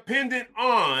it dependent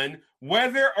on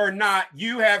whether or not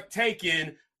you have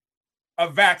taken a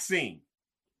vaccine?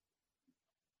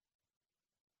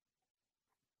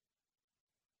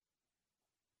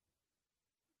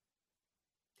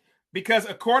 Because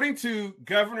according to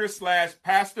Governor /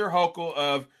 Pastor Hochul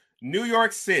of New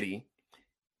York City,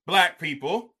 black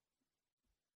people,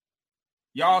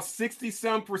 y'all,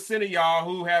 60-some% of y'all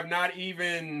who have not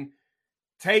even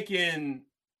taken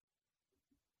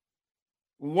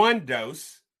one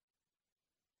dose.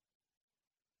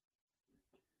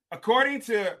 According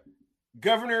to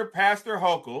Governor Pastor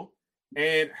Hochul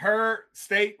and her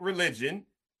state religion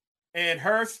and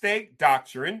her state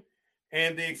doctrine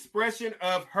and the expression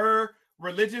of her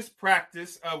religious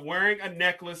practice of wearing a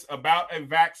necklace about a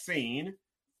vaccine,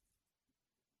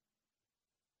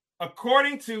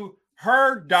 according to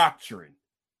her doctrine,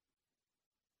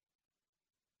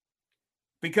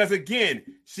 because again,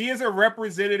 she is a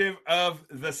representative of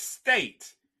the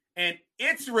state and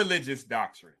its religious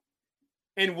doctrine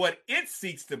and what it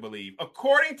seeks to believe.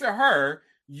 According to her,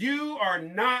 you are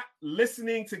not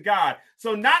listening to God.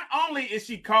 So not only is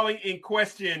she calling in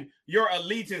question your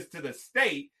allegiance to the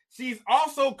state, she's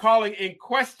also calling in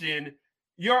question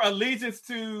your allegiance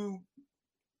to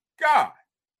God.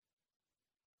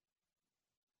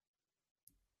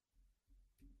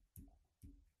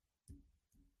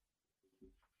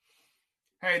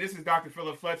 Hey, this is Dr.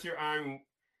 Philip Fletcher. I'm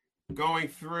going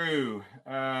through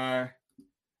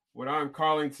what I'm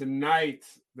calling tonight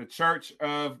the Church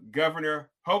of Governor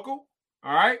Hochul.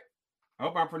 All right. I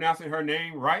hope I'm pronouncing her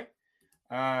name right.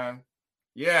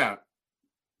 Yeah.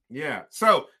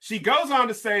 So she goes on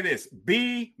to say this,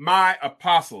 be my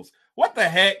apostles. What the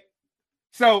heck?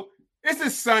 So this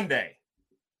is Sunday.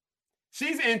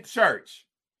 She's in church.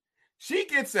 She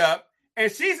gets up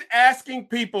and she's asking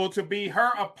people to be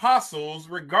her apostles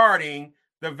regarding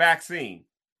the vaccine.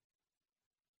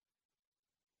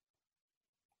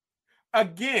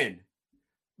 Again,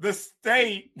 the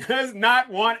state does not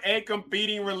want a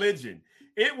competing religion.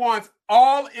 It wants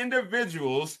all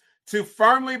individuals to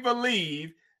firmly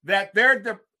believe that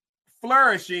their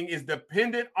flourishing is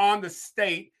dependent on the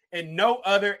state and no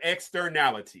other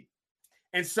externality.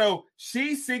 And so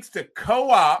she seeks to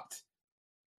co-opt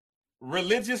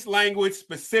religious language,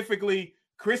 specifically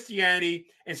Christianity.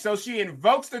 And so she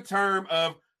invokes the term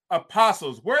of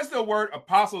apostles. Where's the word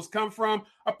apostles come from?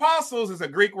 Apostles is a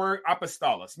Greek word,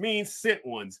 apostolos, means sent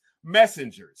ones,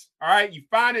 messengers. All right. You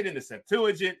find it in the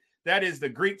Septuagint. That is the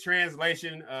Greek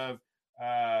translation of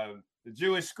the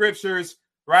Jewish scriptures,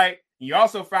 right? You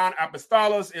also found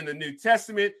apostolos in the New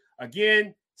Testament.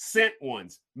 Again, sent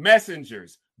ones,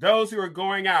 messengers, those who are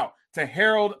going out to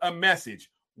herald a message.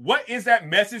 What is that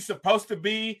message supposed to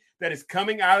be that is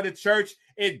coming out of the church?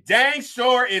 It dang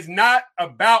sure is not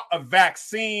about a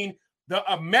vaccine.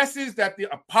 A message that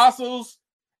the apostles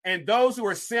and those who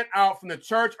are sent out from the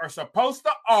church are supposed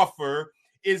to offer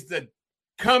is the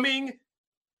coming,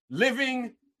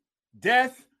 living,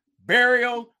 death,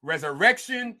 burial,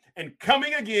 resurrection, and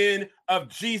coming again of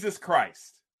Jesus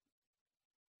Christ.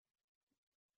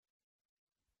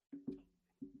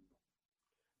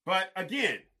 But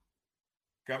again,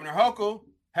 Governor Hochul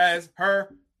has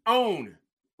her own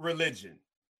religion,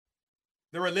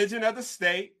 the religion of the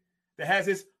state that has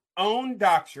its own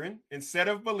doctrine and set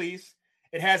of beliefs.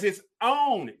 It has its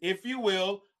own, if you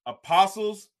will,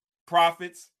 apostles,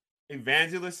 prophets,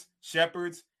 evangelists,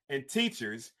 shepherds, and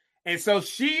teachers. And so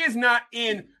she is not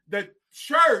in the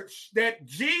church that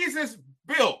Jesus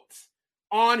built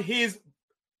on his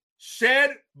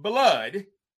shed blood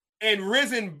and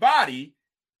risen body.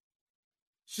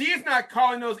 She is not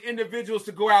calling those individuals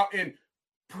to go out and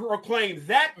proclaim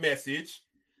that message.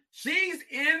 She's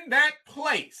in that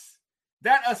place,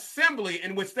 that assembly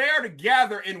in which they are to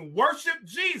gather and worship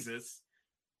Jesus.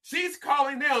 She's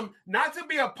calling them not to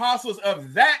be apostles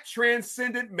of that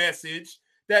transcendent message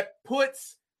that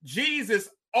puts Jesus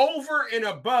over and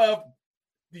above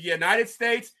the United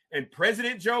States and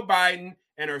President Joe Biden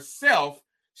and herself.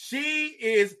 She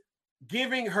is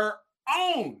giving her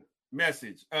own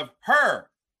message of her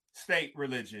state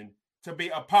religion to be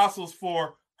apostles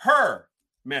for her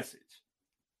message.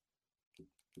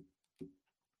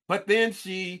 But then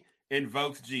she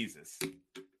invokes Jesus.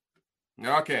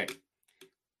 Okay.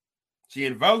 She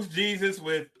invokes Jesus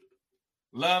with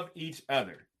love each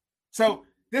other. So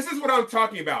this is what I'm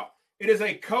talking about. It is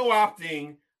a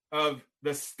co-opting of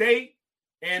the state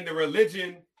and the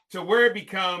religion to where it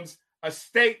becomes a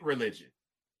state religion.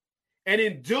 And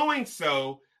in doing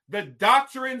so, the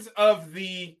doctrines of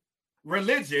the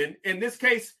religion, in this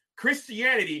case,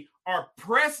 Christianity, are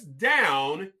pressed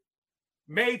down,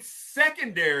 made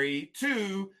secondary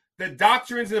to the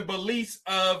doctrines and beliefs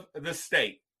of the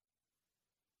state.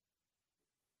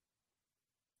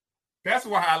 That's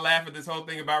why I laugh at this whole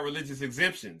thing about religious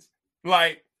exemptions.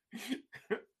 Like,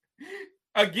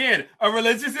 again, a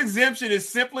religious exemption is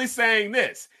simply saying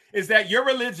this, is that your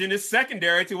religion is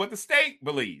secondary to what the state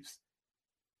believes.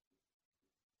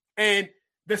 And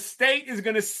the state is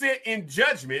going to sit in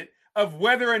judgment of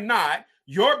whether or not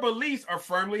your beliefs are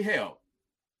firmly held.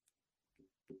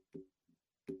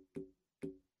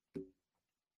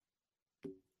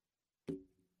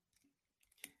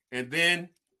 And then,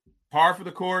 par for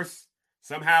the course,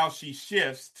 somehow she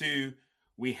shifts to,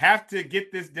 we have to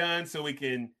get this done so we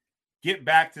can get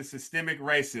back to systemic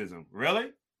racism.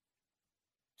 Really?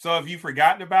 So have you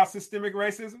forgotten about systemic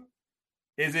racism?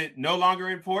 Is it no longer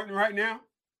important right now?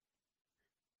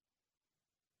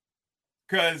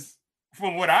 Because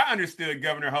from what I understood,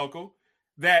 Governor Hochul,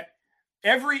 that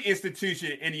every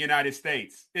institution in the United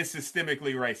States is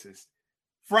systemically racist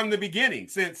from the beginning,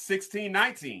 since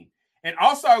 1619. And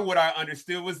also what I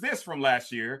understood was this from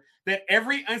last year, that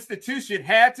every institution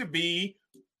had to be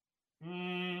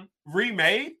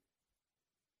remade.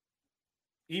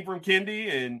 Ibram Kendi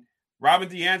and Robin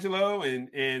DiAngelo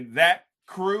and that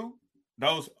crew,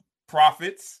 those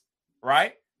prophets,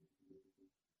 right?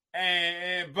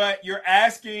 But you're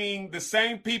asking the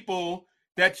same people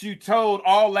that you told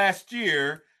all last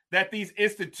year that these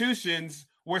institutions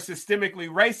were systemically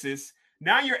racist.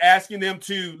 Now you're asking them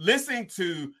to listen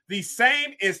to these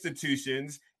same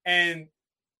institutions and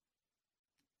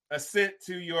assent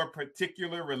to your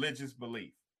particular religious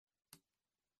belief.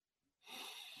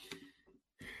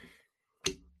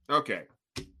 Okay.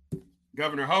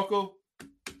 Governor Hochul,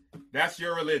 that's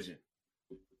your religion.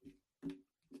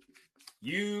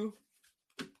 You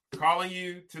calling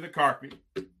you to the carpet.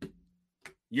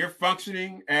 You're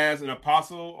functioning as an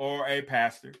apostle or a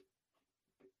pastor.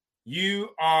 You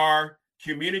are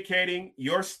communicating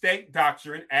your state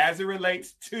doctrine as it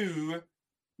relates to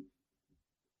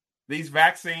these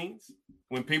vaccines,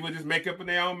 when people just make up in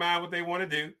their own mind what they want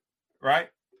to do, right?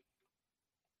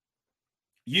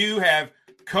 You have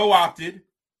co-opted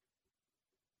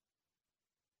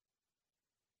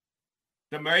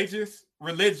the major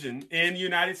religion in the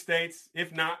United States,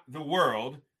 if not the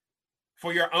world,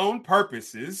 for your own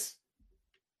purposes.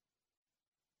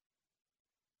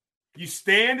 You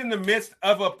stand in the midst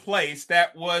of a place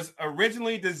that was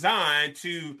originally designed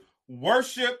to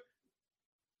worship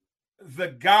the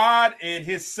God and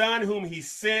his Son whom he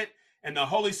sent, and the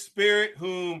Holy Spirit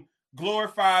whom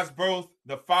glorifies both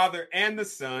the Father and the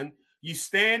Son. You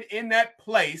stand in that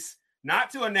place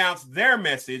not to announce their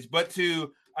message, but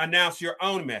to announce your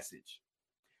own message.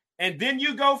 And then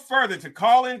you go further to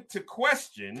call into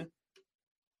question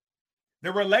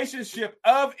the relationship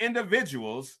of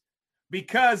individuals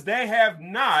because they have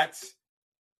not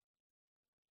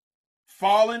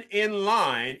fallen in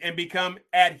line and become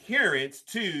adherents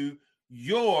to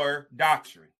your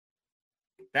doctrine,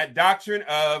 that doctrine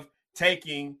of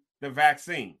taking the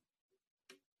vaccine.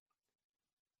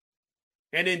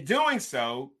 And in doing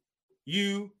so,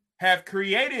 you have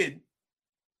created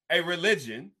a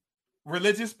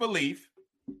religious belief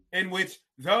in which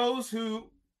those who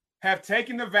have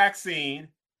taken the vaccine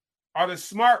are the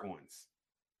smart ones.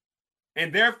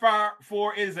 And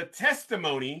therefore, it is a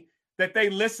testimony that they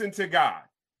listen to God.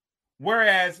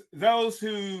 Whereas those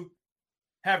who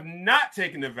have not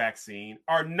taken the vaccine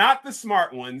are not the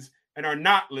smart ones and are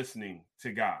not listening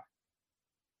to God.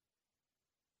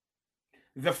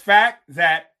 The fact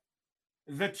that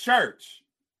the church,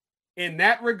 in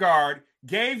that regard,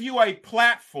 gave you a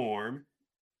platform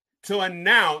to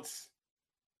announce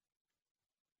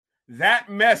that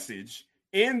message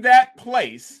in that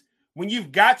place, when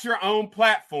you've got your own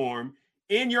platform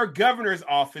in your governor's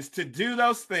office to do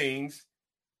those things,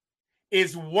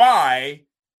 is why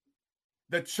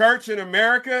the church in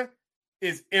America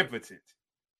is impotent.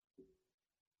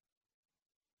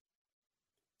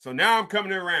 So now I'm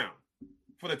coming around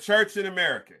for the church in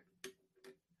America,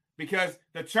 because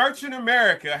the church in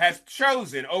America has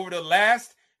chosen over the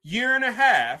last year and a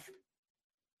half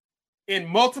in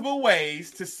multiple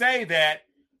ways to say that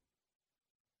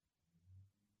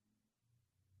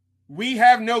we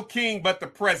have no king but the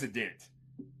president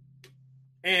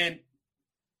and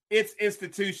its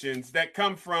institutions that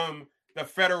come from the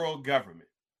federal government.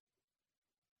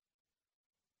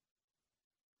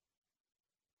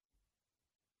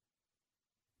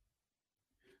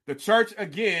 The church,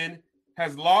 again,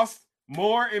 has lost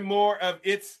more and more of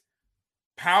its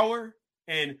power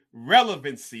and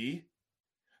relevancy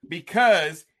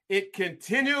because it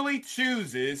continually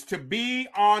chooses to be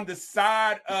on the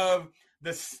side of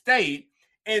the state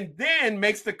and then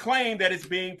makes the claim that it's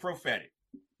being prophetic.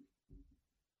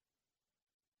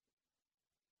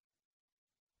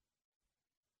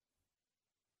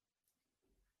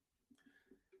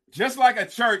 Just like a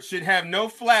church should have no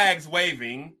flags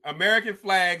waving, American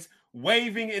flags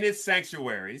waving in its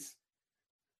sanctuaries,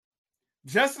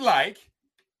 just like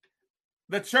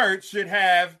the church should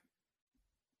have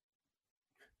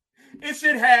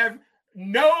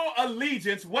no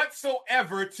allegiance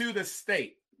whatsoever to the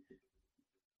state.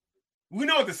 We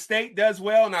know what the state does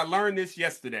well, and I learned this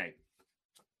yesterday.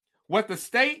 What the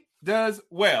state does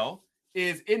well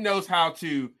is it knows how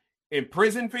to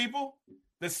imprison people.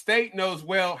 The state knows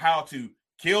well how to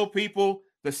kill people.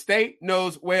 The state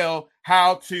knows well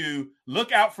how to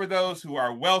look out for those who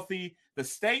are wealthy. The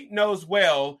state knows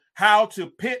well how to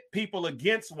pit people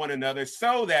against one another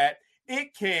so that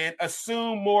it can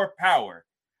assume more power.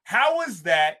 How is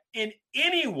that in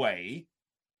any way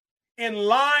in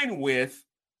line with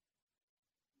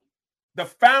the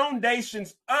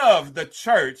foundations of the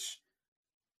church,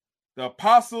 the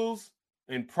apostles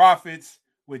and prophets,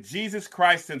 with Jesus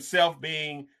Christ himself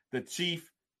being the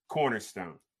chief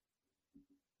cornerstone?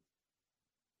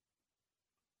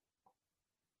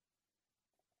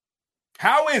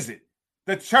 How is it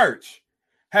the church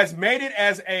has made it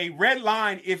as a red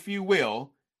line, if you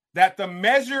will, that the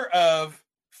measure of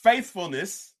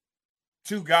faithfulness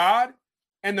to God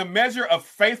and the measure of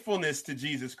faithfulness to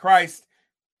Jesus Christ,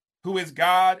 who is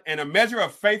God, and a measure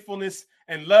of faithfulness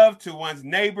and love to one's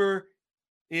neighbor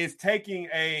is taking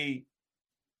a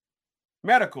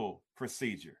medical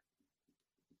procedure.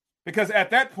 Because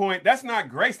at that point, that's not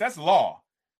grace, that's law.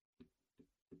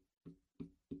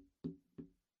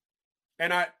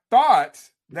 And I thought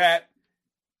that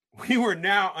we were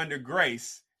now under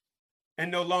grace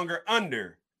and no longer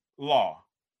under law.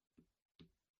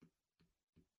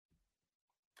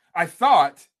 I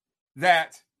thought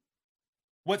that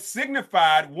what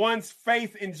signified one's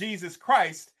faith in Jesus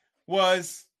Christ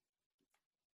was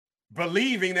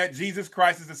believing that Jesus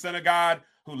Christ is the Son of God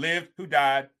who lived, who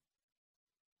died,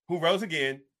 who rose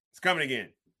again, is coming again.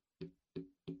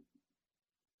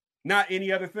 Not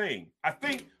any other thing. I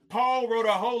think Paul wrote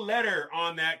a whole letter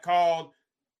on that called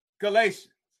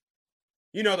Galatians.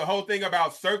 You know, the whole thing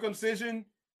about circumcision.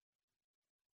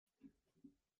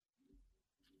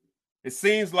 It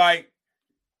seems like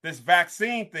this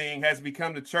vaccine thing has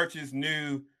become the church's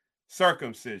new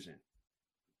circumcision.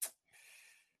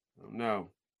 Oh, no.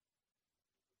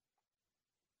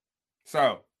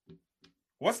 So,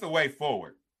 what's the way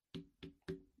forward?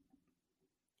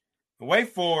 The way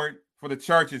forward for the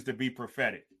church is to be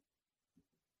prophetic.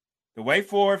 The way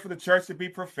forward for the church to be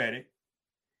prophetic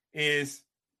is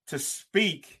to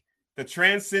speak the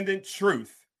transcendent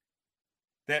truth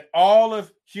that all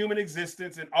of human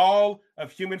existence and all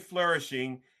of human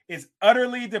flourishing is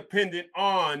utterly dependent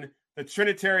on the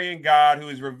Trinitarian God who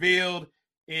is revealed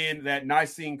in that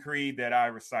Nicene Creed that I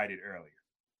recited earlier.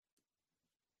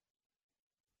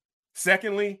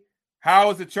 Secondly,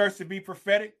 how is the church to be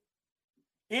prophetic?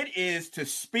 It is to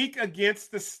speak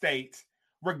against the state,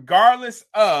 regardless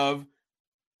of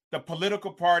the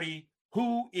political party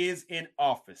who is in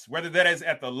office, whether that is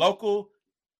at the local,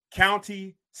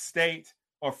 county, state,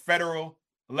 or federal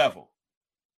level.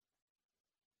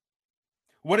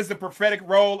 What is the prophetic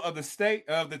role of the state,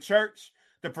 of the church?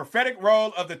 The prophetic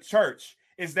role of the church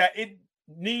is that it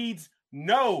needs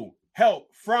no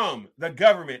help from the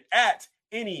government at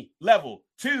any level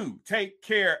to take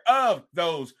care of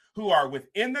those who are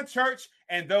within the church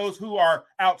and those who are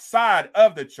outside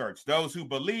of the church, those who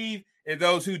believe and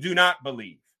those who do not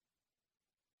believe.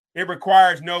 It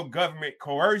requires no government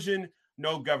coercion,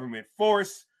 no government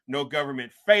force, no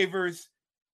government favors.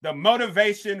 The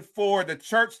motivation for the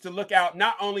church to look out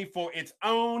not only for its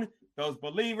own, those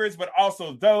believers, but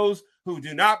also those who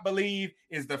do not believe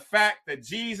is the fact that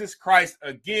Jesus Christ,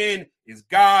 again, is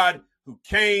God who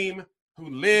came, who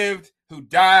lived, who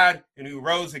died, and who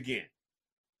rose again.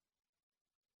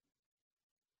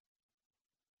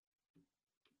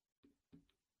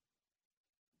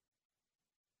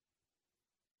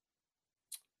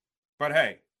 But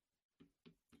hey,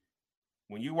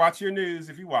 when you watch your news,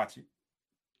 if you watch it,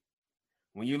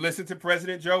 when you listen to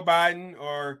President Joe Biden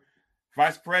or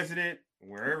Vice President,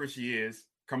 wherever she is,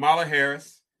 Kamala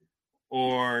Harris,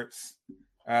 or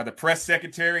the press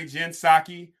secretary, Jen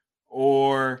Psaki,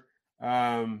 or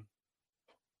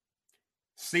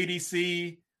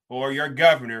CDC, or your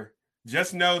governor,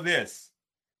 just know this: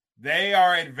 they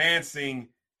are advancing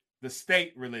the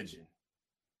state religion.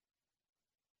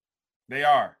 They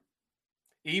are.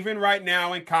 Even right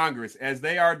now in Congress, as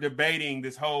they are debating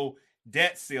this whole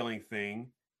debt ceiling thing,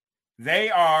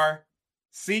 they are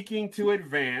seeking to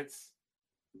advance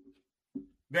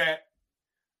that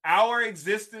our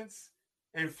existence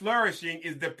and flourishing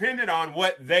is dependent on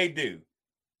what they do.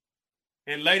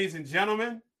 And ladies and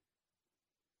gentlemen,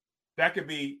 that could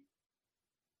be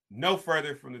no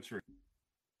further from the truth.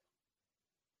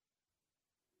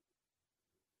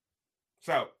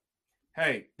 So,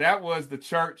 hey, that was the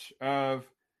Church of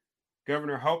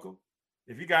Governor Hochul.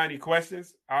 If you got any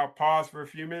questions, I'll pause for a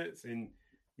few minutes and,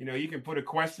 you can put a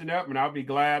question up and I'll be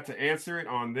glad to answer it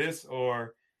on this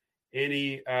or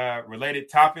any related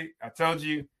topic. I told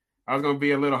you I was going to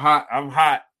be a little hot. I'm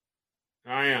hot.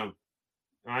 I am.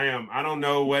 I don't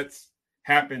know what's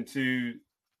happened to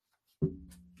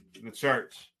the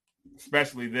church,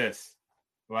 especially this.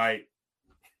 Like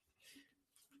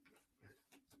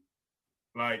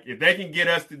if they can get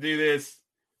us to do this,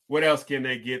 what else can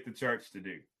they get the church to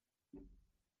do?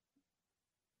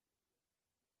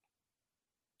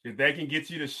 If they can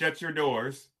get you to shut your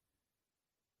doors,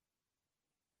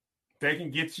 they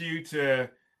can get you to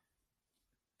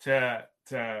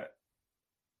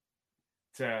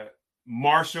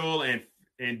marshal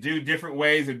and do different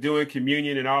ways of doing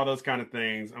communion and all those kind of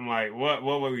things. I'm like, what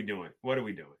were we doing? What are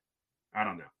we doing? I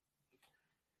don't know.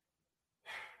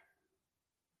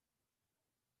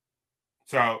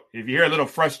 So if you hear a little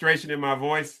frustration in my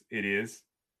voice, it is.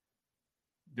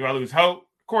 Do I lose hope?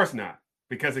 Of course not.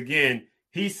 Because again,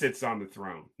 he sits on the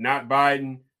throne, not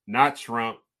Biden, not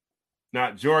Trump,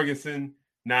 not Jorgensen,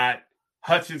 not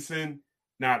Hutchinson,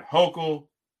 not Hochul.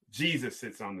 Jesus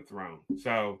sits on the throne.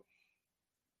 So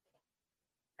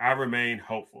I remain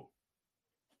hopeful.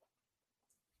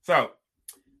 So,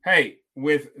 hey,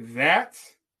 with that,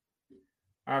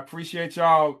 I appreciate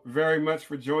y'all very much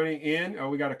for joining in. Oh,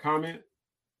 we got a comment.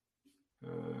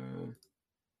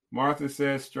 Martha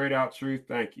says, straight out truth.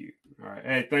 Thank you. All right.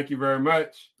 Hey, thank you very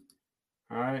much.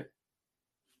 All right.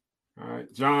 All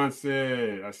right. John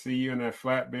said, I see you in that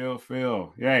flat bill,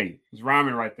 Phil. Yay. It's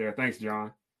rhyming right there. Thanks,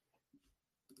 John.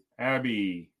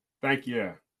 Abby, thank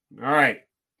you. All right.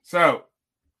 So,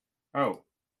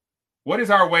 what is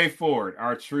our way forward,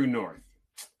 our true north?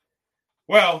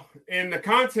 Well, in the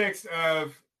context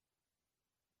of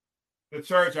the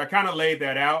church, I kind of laid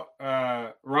that out.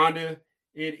 Rhonda,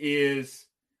 it is,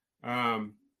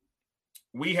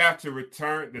 we have to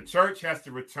return, the church has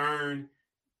to return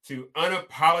to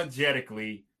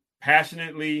unapologetically,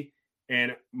 passionately,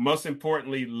 and most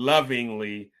importantly,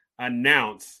 lovingly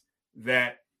announce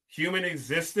that human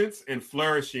existence and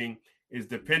flourishing is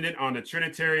dependent on the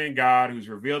Trinitarian God who's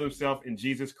revealed himself in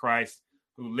Jesus Christ,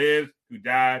 who lived, who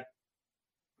died,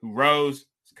 who rose,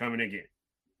 is coming again.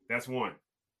 That's one.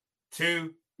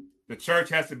 Two, the church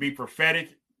has to be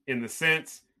prophetic in the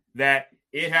sense that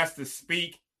it has to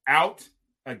speak out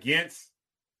against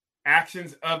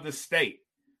actions of the state,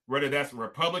 whether that's a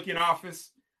Republican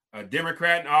office, a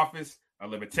Democrat in office, a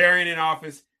Libertarian in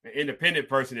office, an independent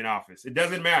person in office. It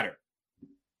doesn't matter.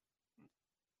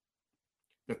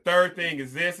 The third thing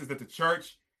is this, is that the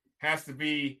church has to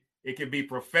be, it can be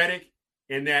prophetic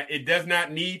in that it does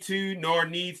not need to, nor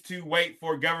needs to wait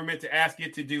for government to ask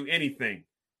it to do anything.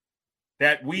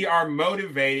 That we are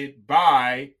motivated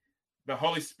by the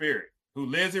Holy Spirit who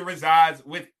lives and resides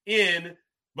within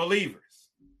believers.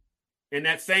 And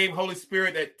that same Holy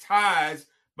Spirit that ties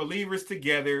believers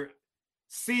together,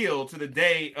 sealed to the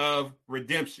day of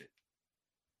redemption.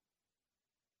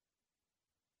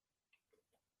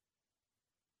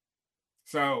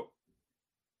 So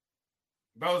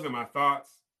those are my thoughts.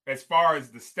 As far as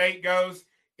the state goes,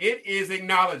 it is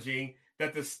acknowledging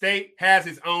that the state has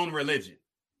its own religion.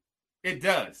 It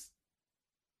does.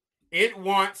 It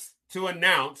wants to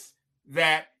announce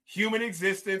that human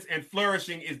existence and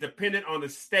flourishing is dependent on the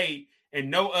state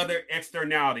and no other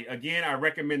externality. Again, I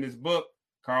recommend this book,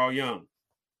 Carl Jung.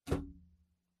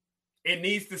 It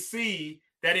needs to see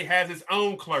that it has its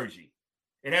own clergy.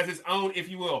 It has its own, if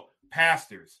you will,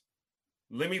 pastors.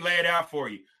 Let me lay it out for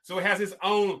you. So it has its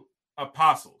own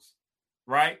apostles,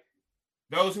 right?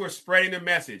 Those who are spreading the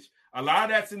message. A lot of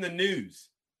that's in the news.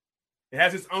 It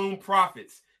has its own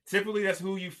prophets. Typically, that's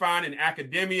who you find in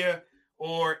academia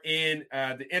or in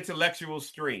the intellectual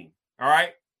stream, all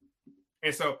right?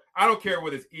 And so I don't care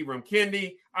whether it's Ibram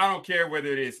Kendi. I don't care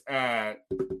whether it is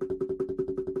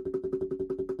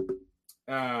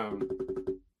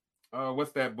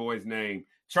what's that boy's name?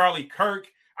 Charlie Kirk.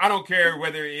 I don't care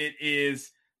whether it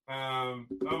is, oh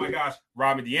my gosh,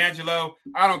 Robin DiAngelo.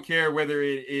 I don't care whether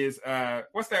it is,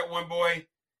 what's that one boy?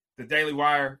 The Daily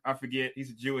Wire. I forget. He's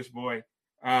a Jewish boy.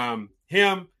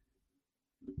 Him.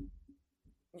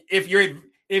 If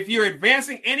you're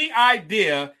advancing any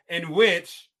idea in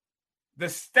which the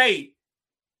state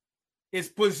is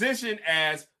positioned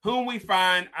as whom we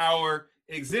find our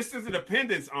existence and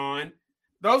dependence on,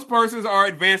 those persons are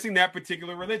advancing that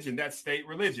particular religion, that state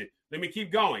religion. Let me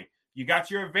keep going. You got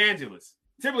your evangelists.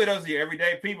 Typically, those are your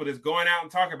everyday people that's going out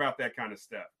and talk about that kind of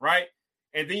stuff, right?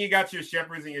 And then you got your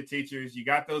shepherds and your teachers. You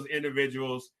got those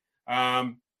individuals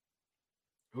who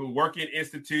work in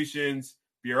institutions,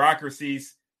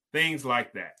 bureaucracies, things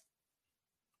like that.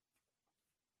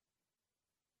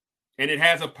 And it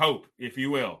has a pope, if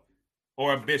you will,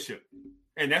 or a bishop.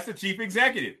 And that's the chief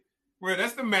executive, whether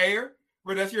that's the mayor,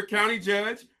 whether that's your county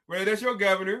judge, whether that's your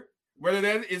governor, whether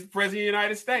that is the president of the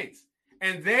United States.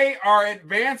 And they are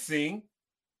advancing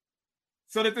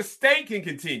so that the state can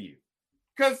continue,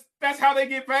 because that's how they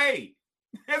get paid.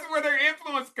 That's where their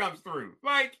influence comes through.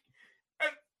 Like,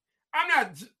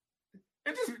 I'm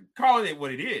just calling it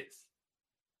what it is.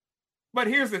 But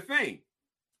here's the thing.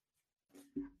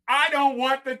 I don't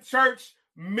want the church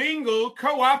mingled,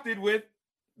 co-opted with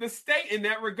the state in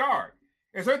that regard.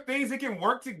 Is there things it can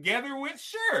work together with?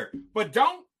 Sure. But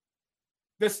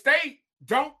the state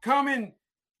don't come and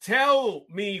tell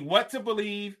me what to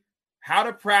believe, how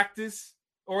to practice,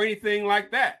 or anything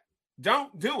like that.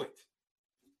 Don't do it.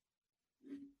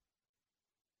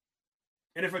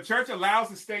 And if a church allows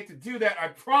the state to do that, I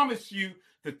promise you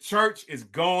the church is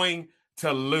going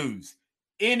to lose.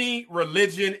 Any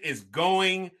religion is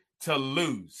going to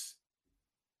lose.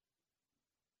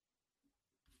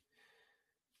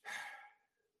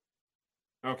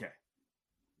 Okay.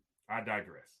 I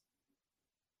digress.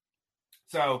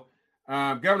 So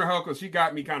Governor Hochul, she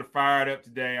got me kind of fired up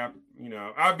today.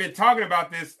 I've been talking about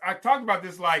this. I talked about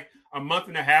this like a month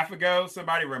and a half ago.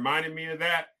 Somebody reminded me of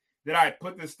that I had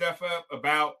put this stuff up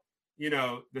about,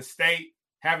 the state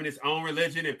having its own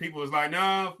religion. And people was like,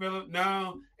 no, Philip,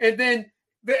 no. And then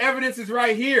the evidence is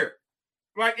right here.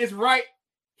 Like, it's right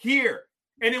here.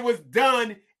 And it was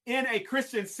done in a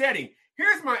Christian setting.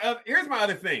 Here's my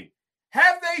other thing.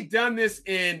 Have they done this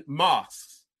in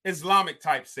mosques, Islamic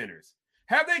type centers?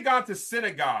 Have they gone to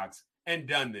synagogues and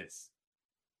done this?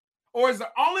 Or is the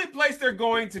only place they're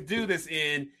going to do this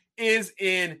is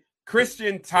in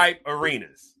Christian type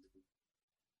arenas?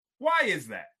 Why is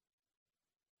that?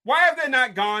 Why have they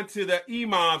not gone to the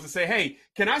imams and say, hey,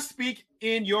 can I speak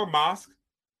in your mosque?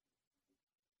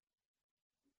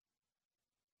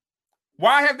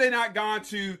 Why have they not gone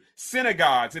to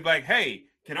synagogues and be like, hey,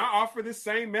 can I offer this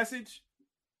same message?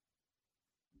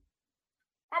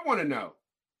 I want to know.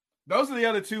 Those are the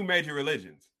other two major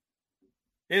religions,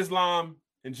 Islam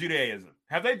and Judaism.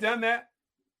 Have they done that?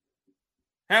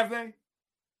 Have they?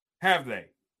 Have they?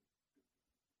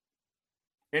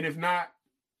 And if not,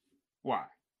 why?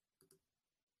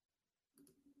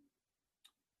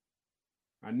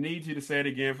 I need you to say it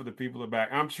again for the people back.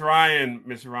 I'm trying,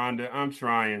 Miss Rhonda. I'm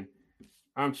trying.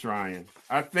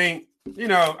 I think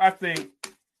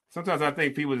sometimes I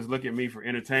think people just look at me for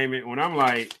entertainment when I'm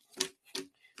like,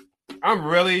 I'm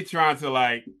really trying to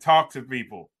like talk to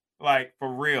people, like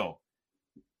for real.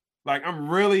 Like I'm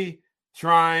really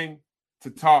trying to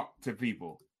talk to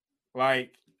people,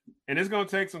 like, and it's going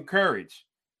to take some courage.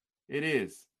 It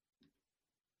is.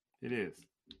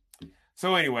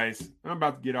 So anyways, I'm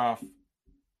about to get off.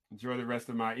 Enjoy the rest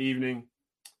of my evening.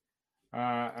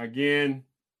 Again,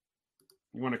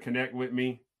 you want to connect with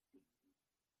me?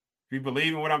 If you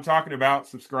believe in what I'm talking about,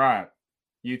 subscribe.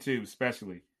 YouTube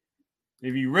especially.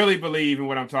 If you really believe in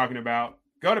what I'm talking about,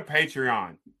 go to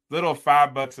Patreon. Little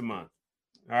 $5 a month.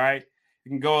 All right. You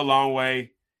can go a long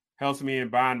way. Helps me in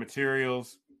buying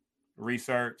materials,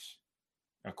 research,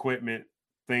 equipment,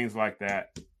 things like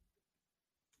that.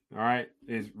 All right.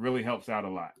 It really helps out a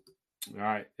lot. All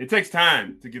right. It takes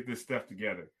time to get this stuff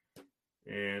together.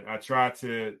 And I try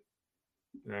to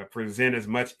present as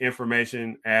much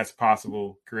information as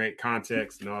possible, create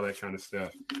context and all that kind of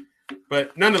stuff.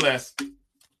 But nonetheless,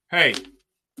 hey,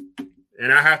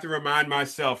 and I have to remind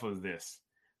myself of this.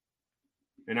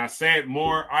 And I say it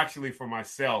more actually for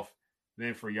myself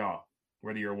than for y'all,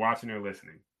 whether you're watching or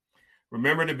listening.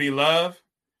 Remember to be loved.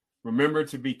 Remember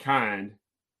to be kind.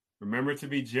 Remember to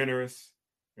be generous.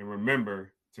 And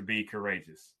remember to be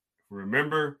courageous.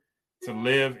 Remember to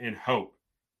live in hope.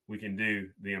 We can do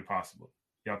the impossible.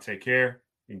 Y'all take care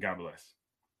and God bless.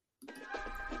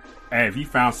 Hey, if you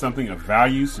found something of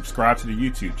value, subscribe to the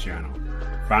YouTube channel.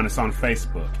 Find us on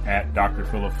Facebook at Dr.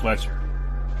 Philip Fletcher.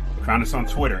 Find us on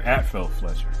Twitter at Philip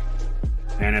Fletcher.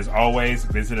 And as always,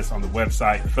 visit us on the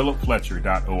website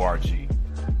philipfletcher.org.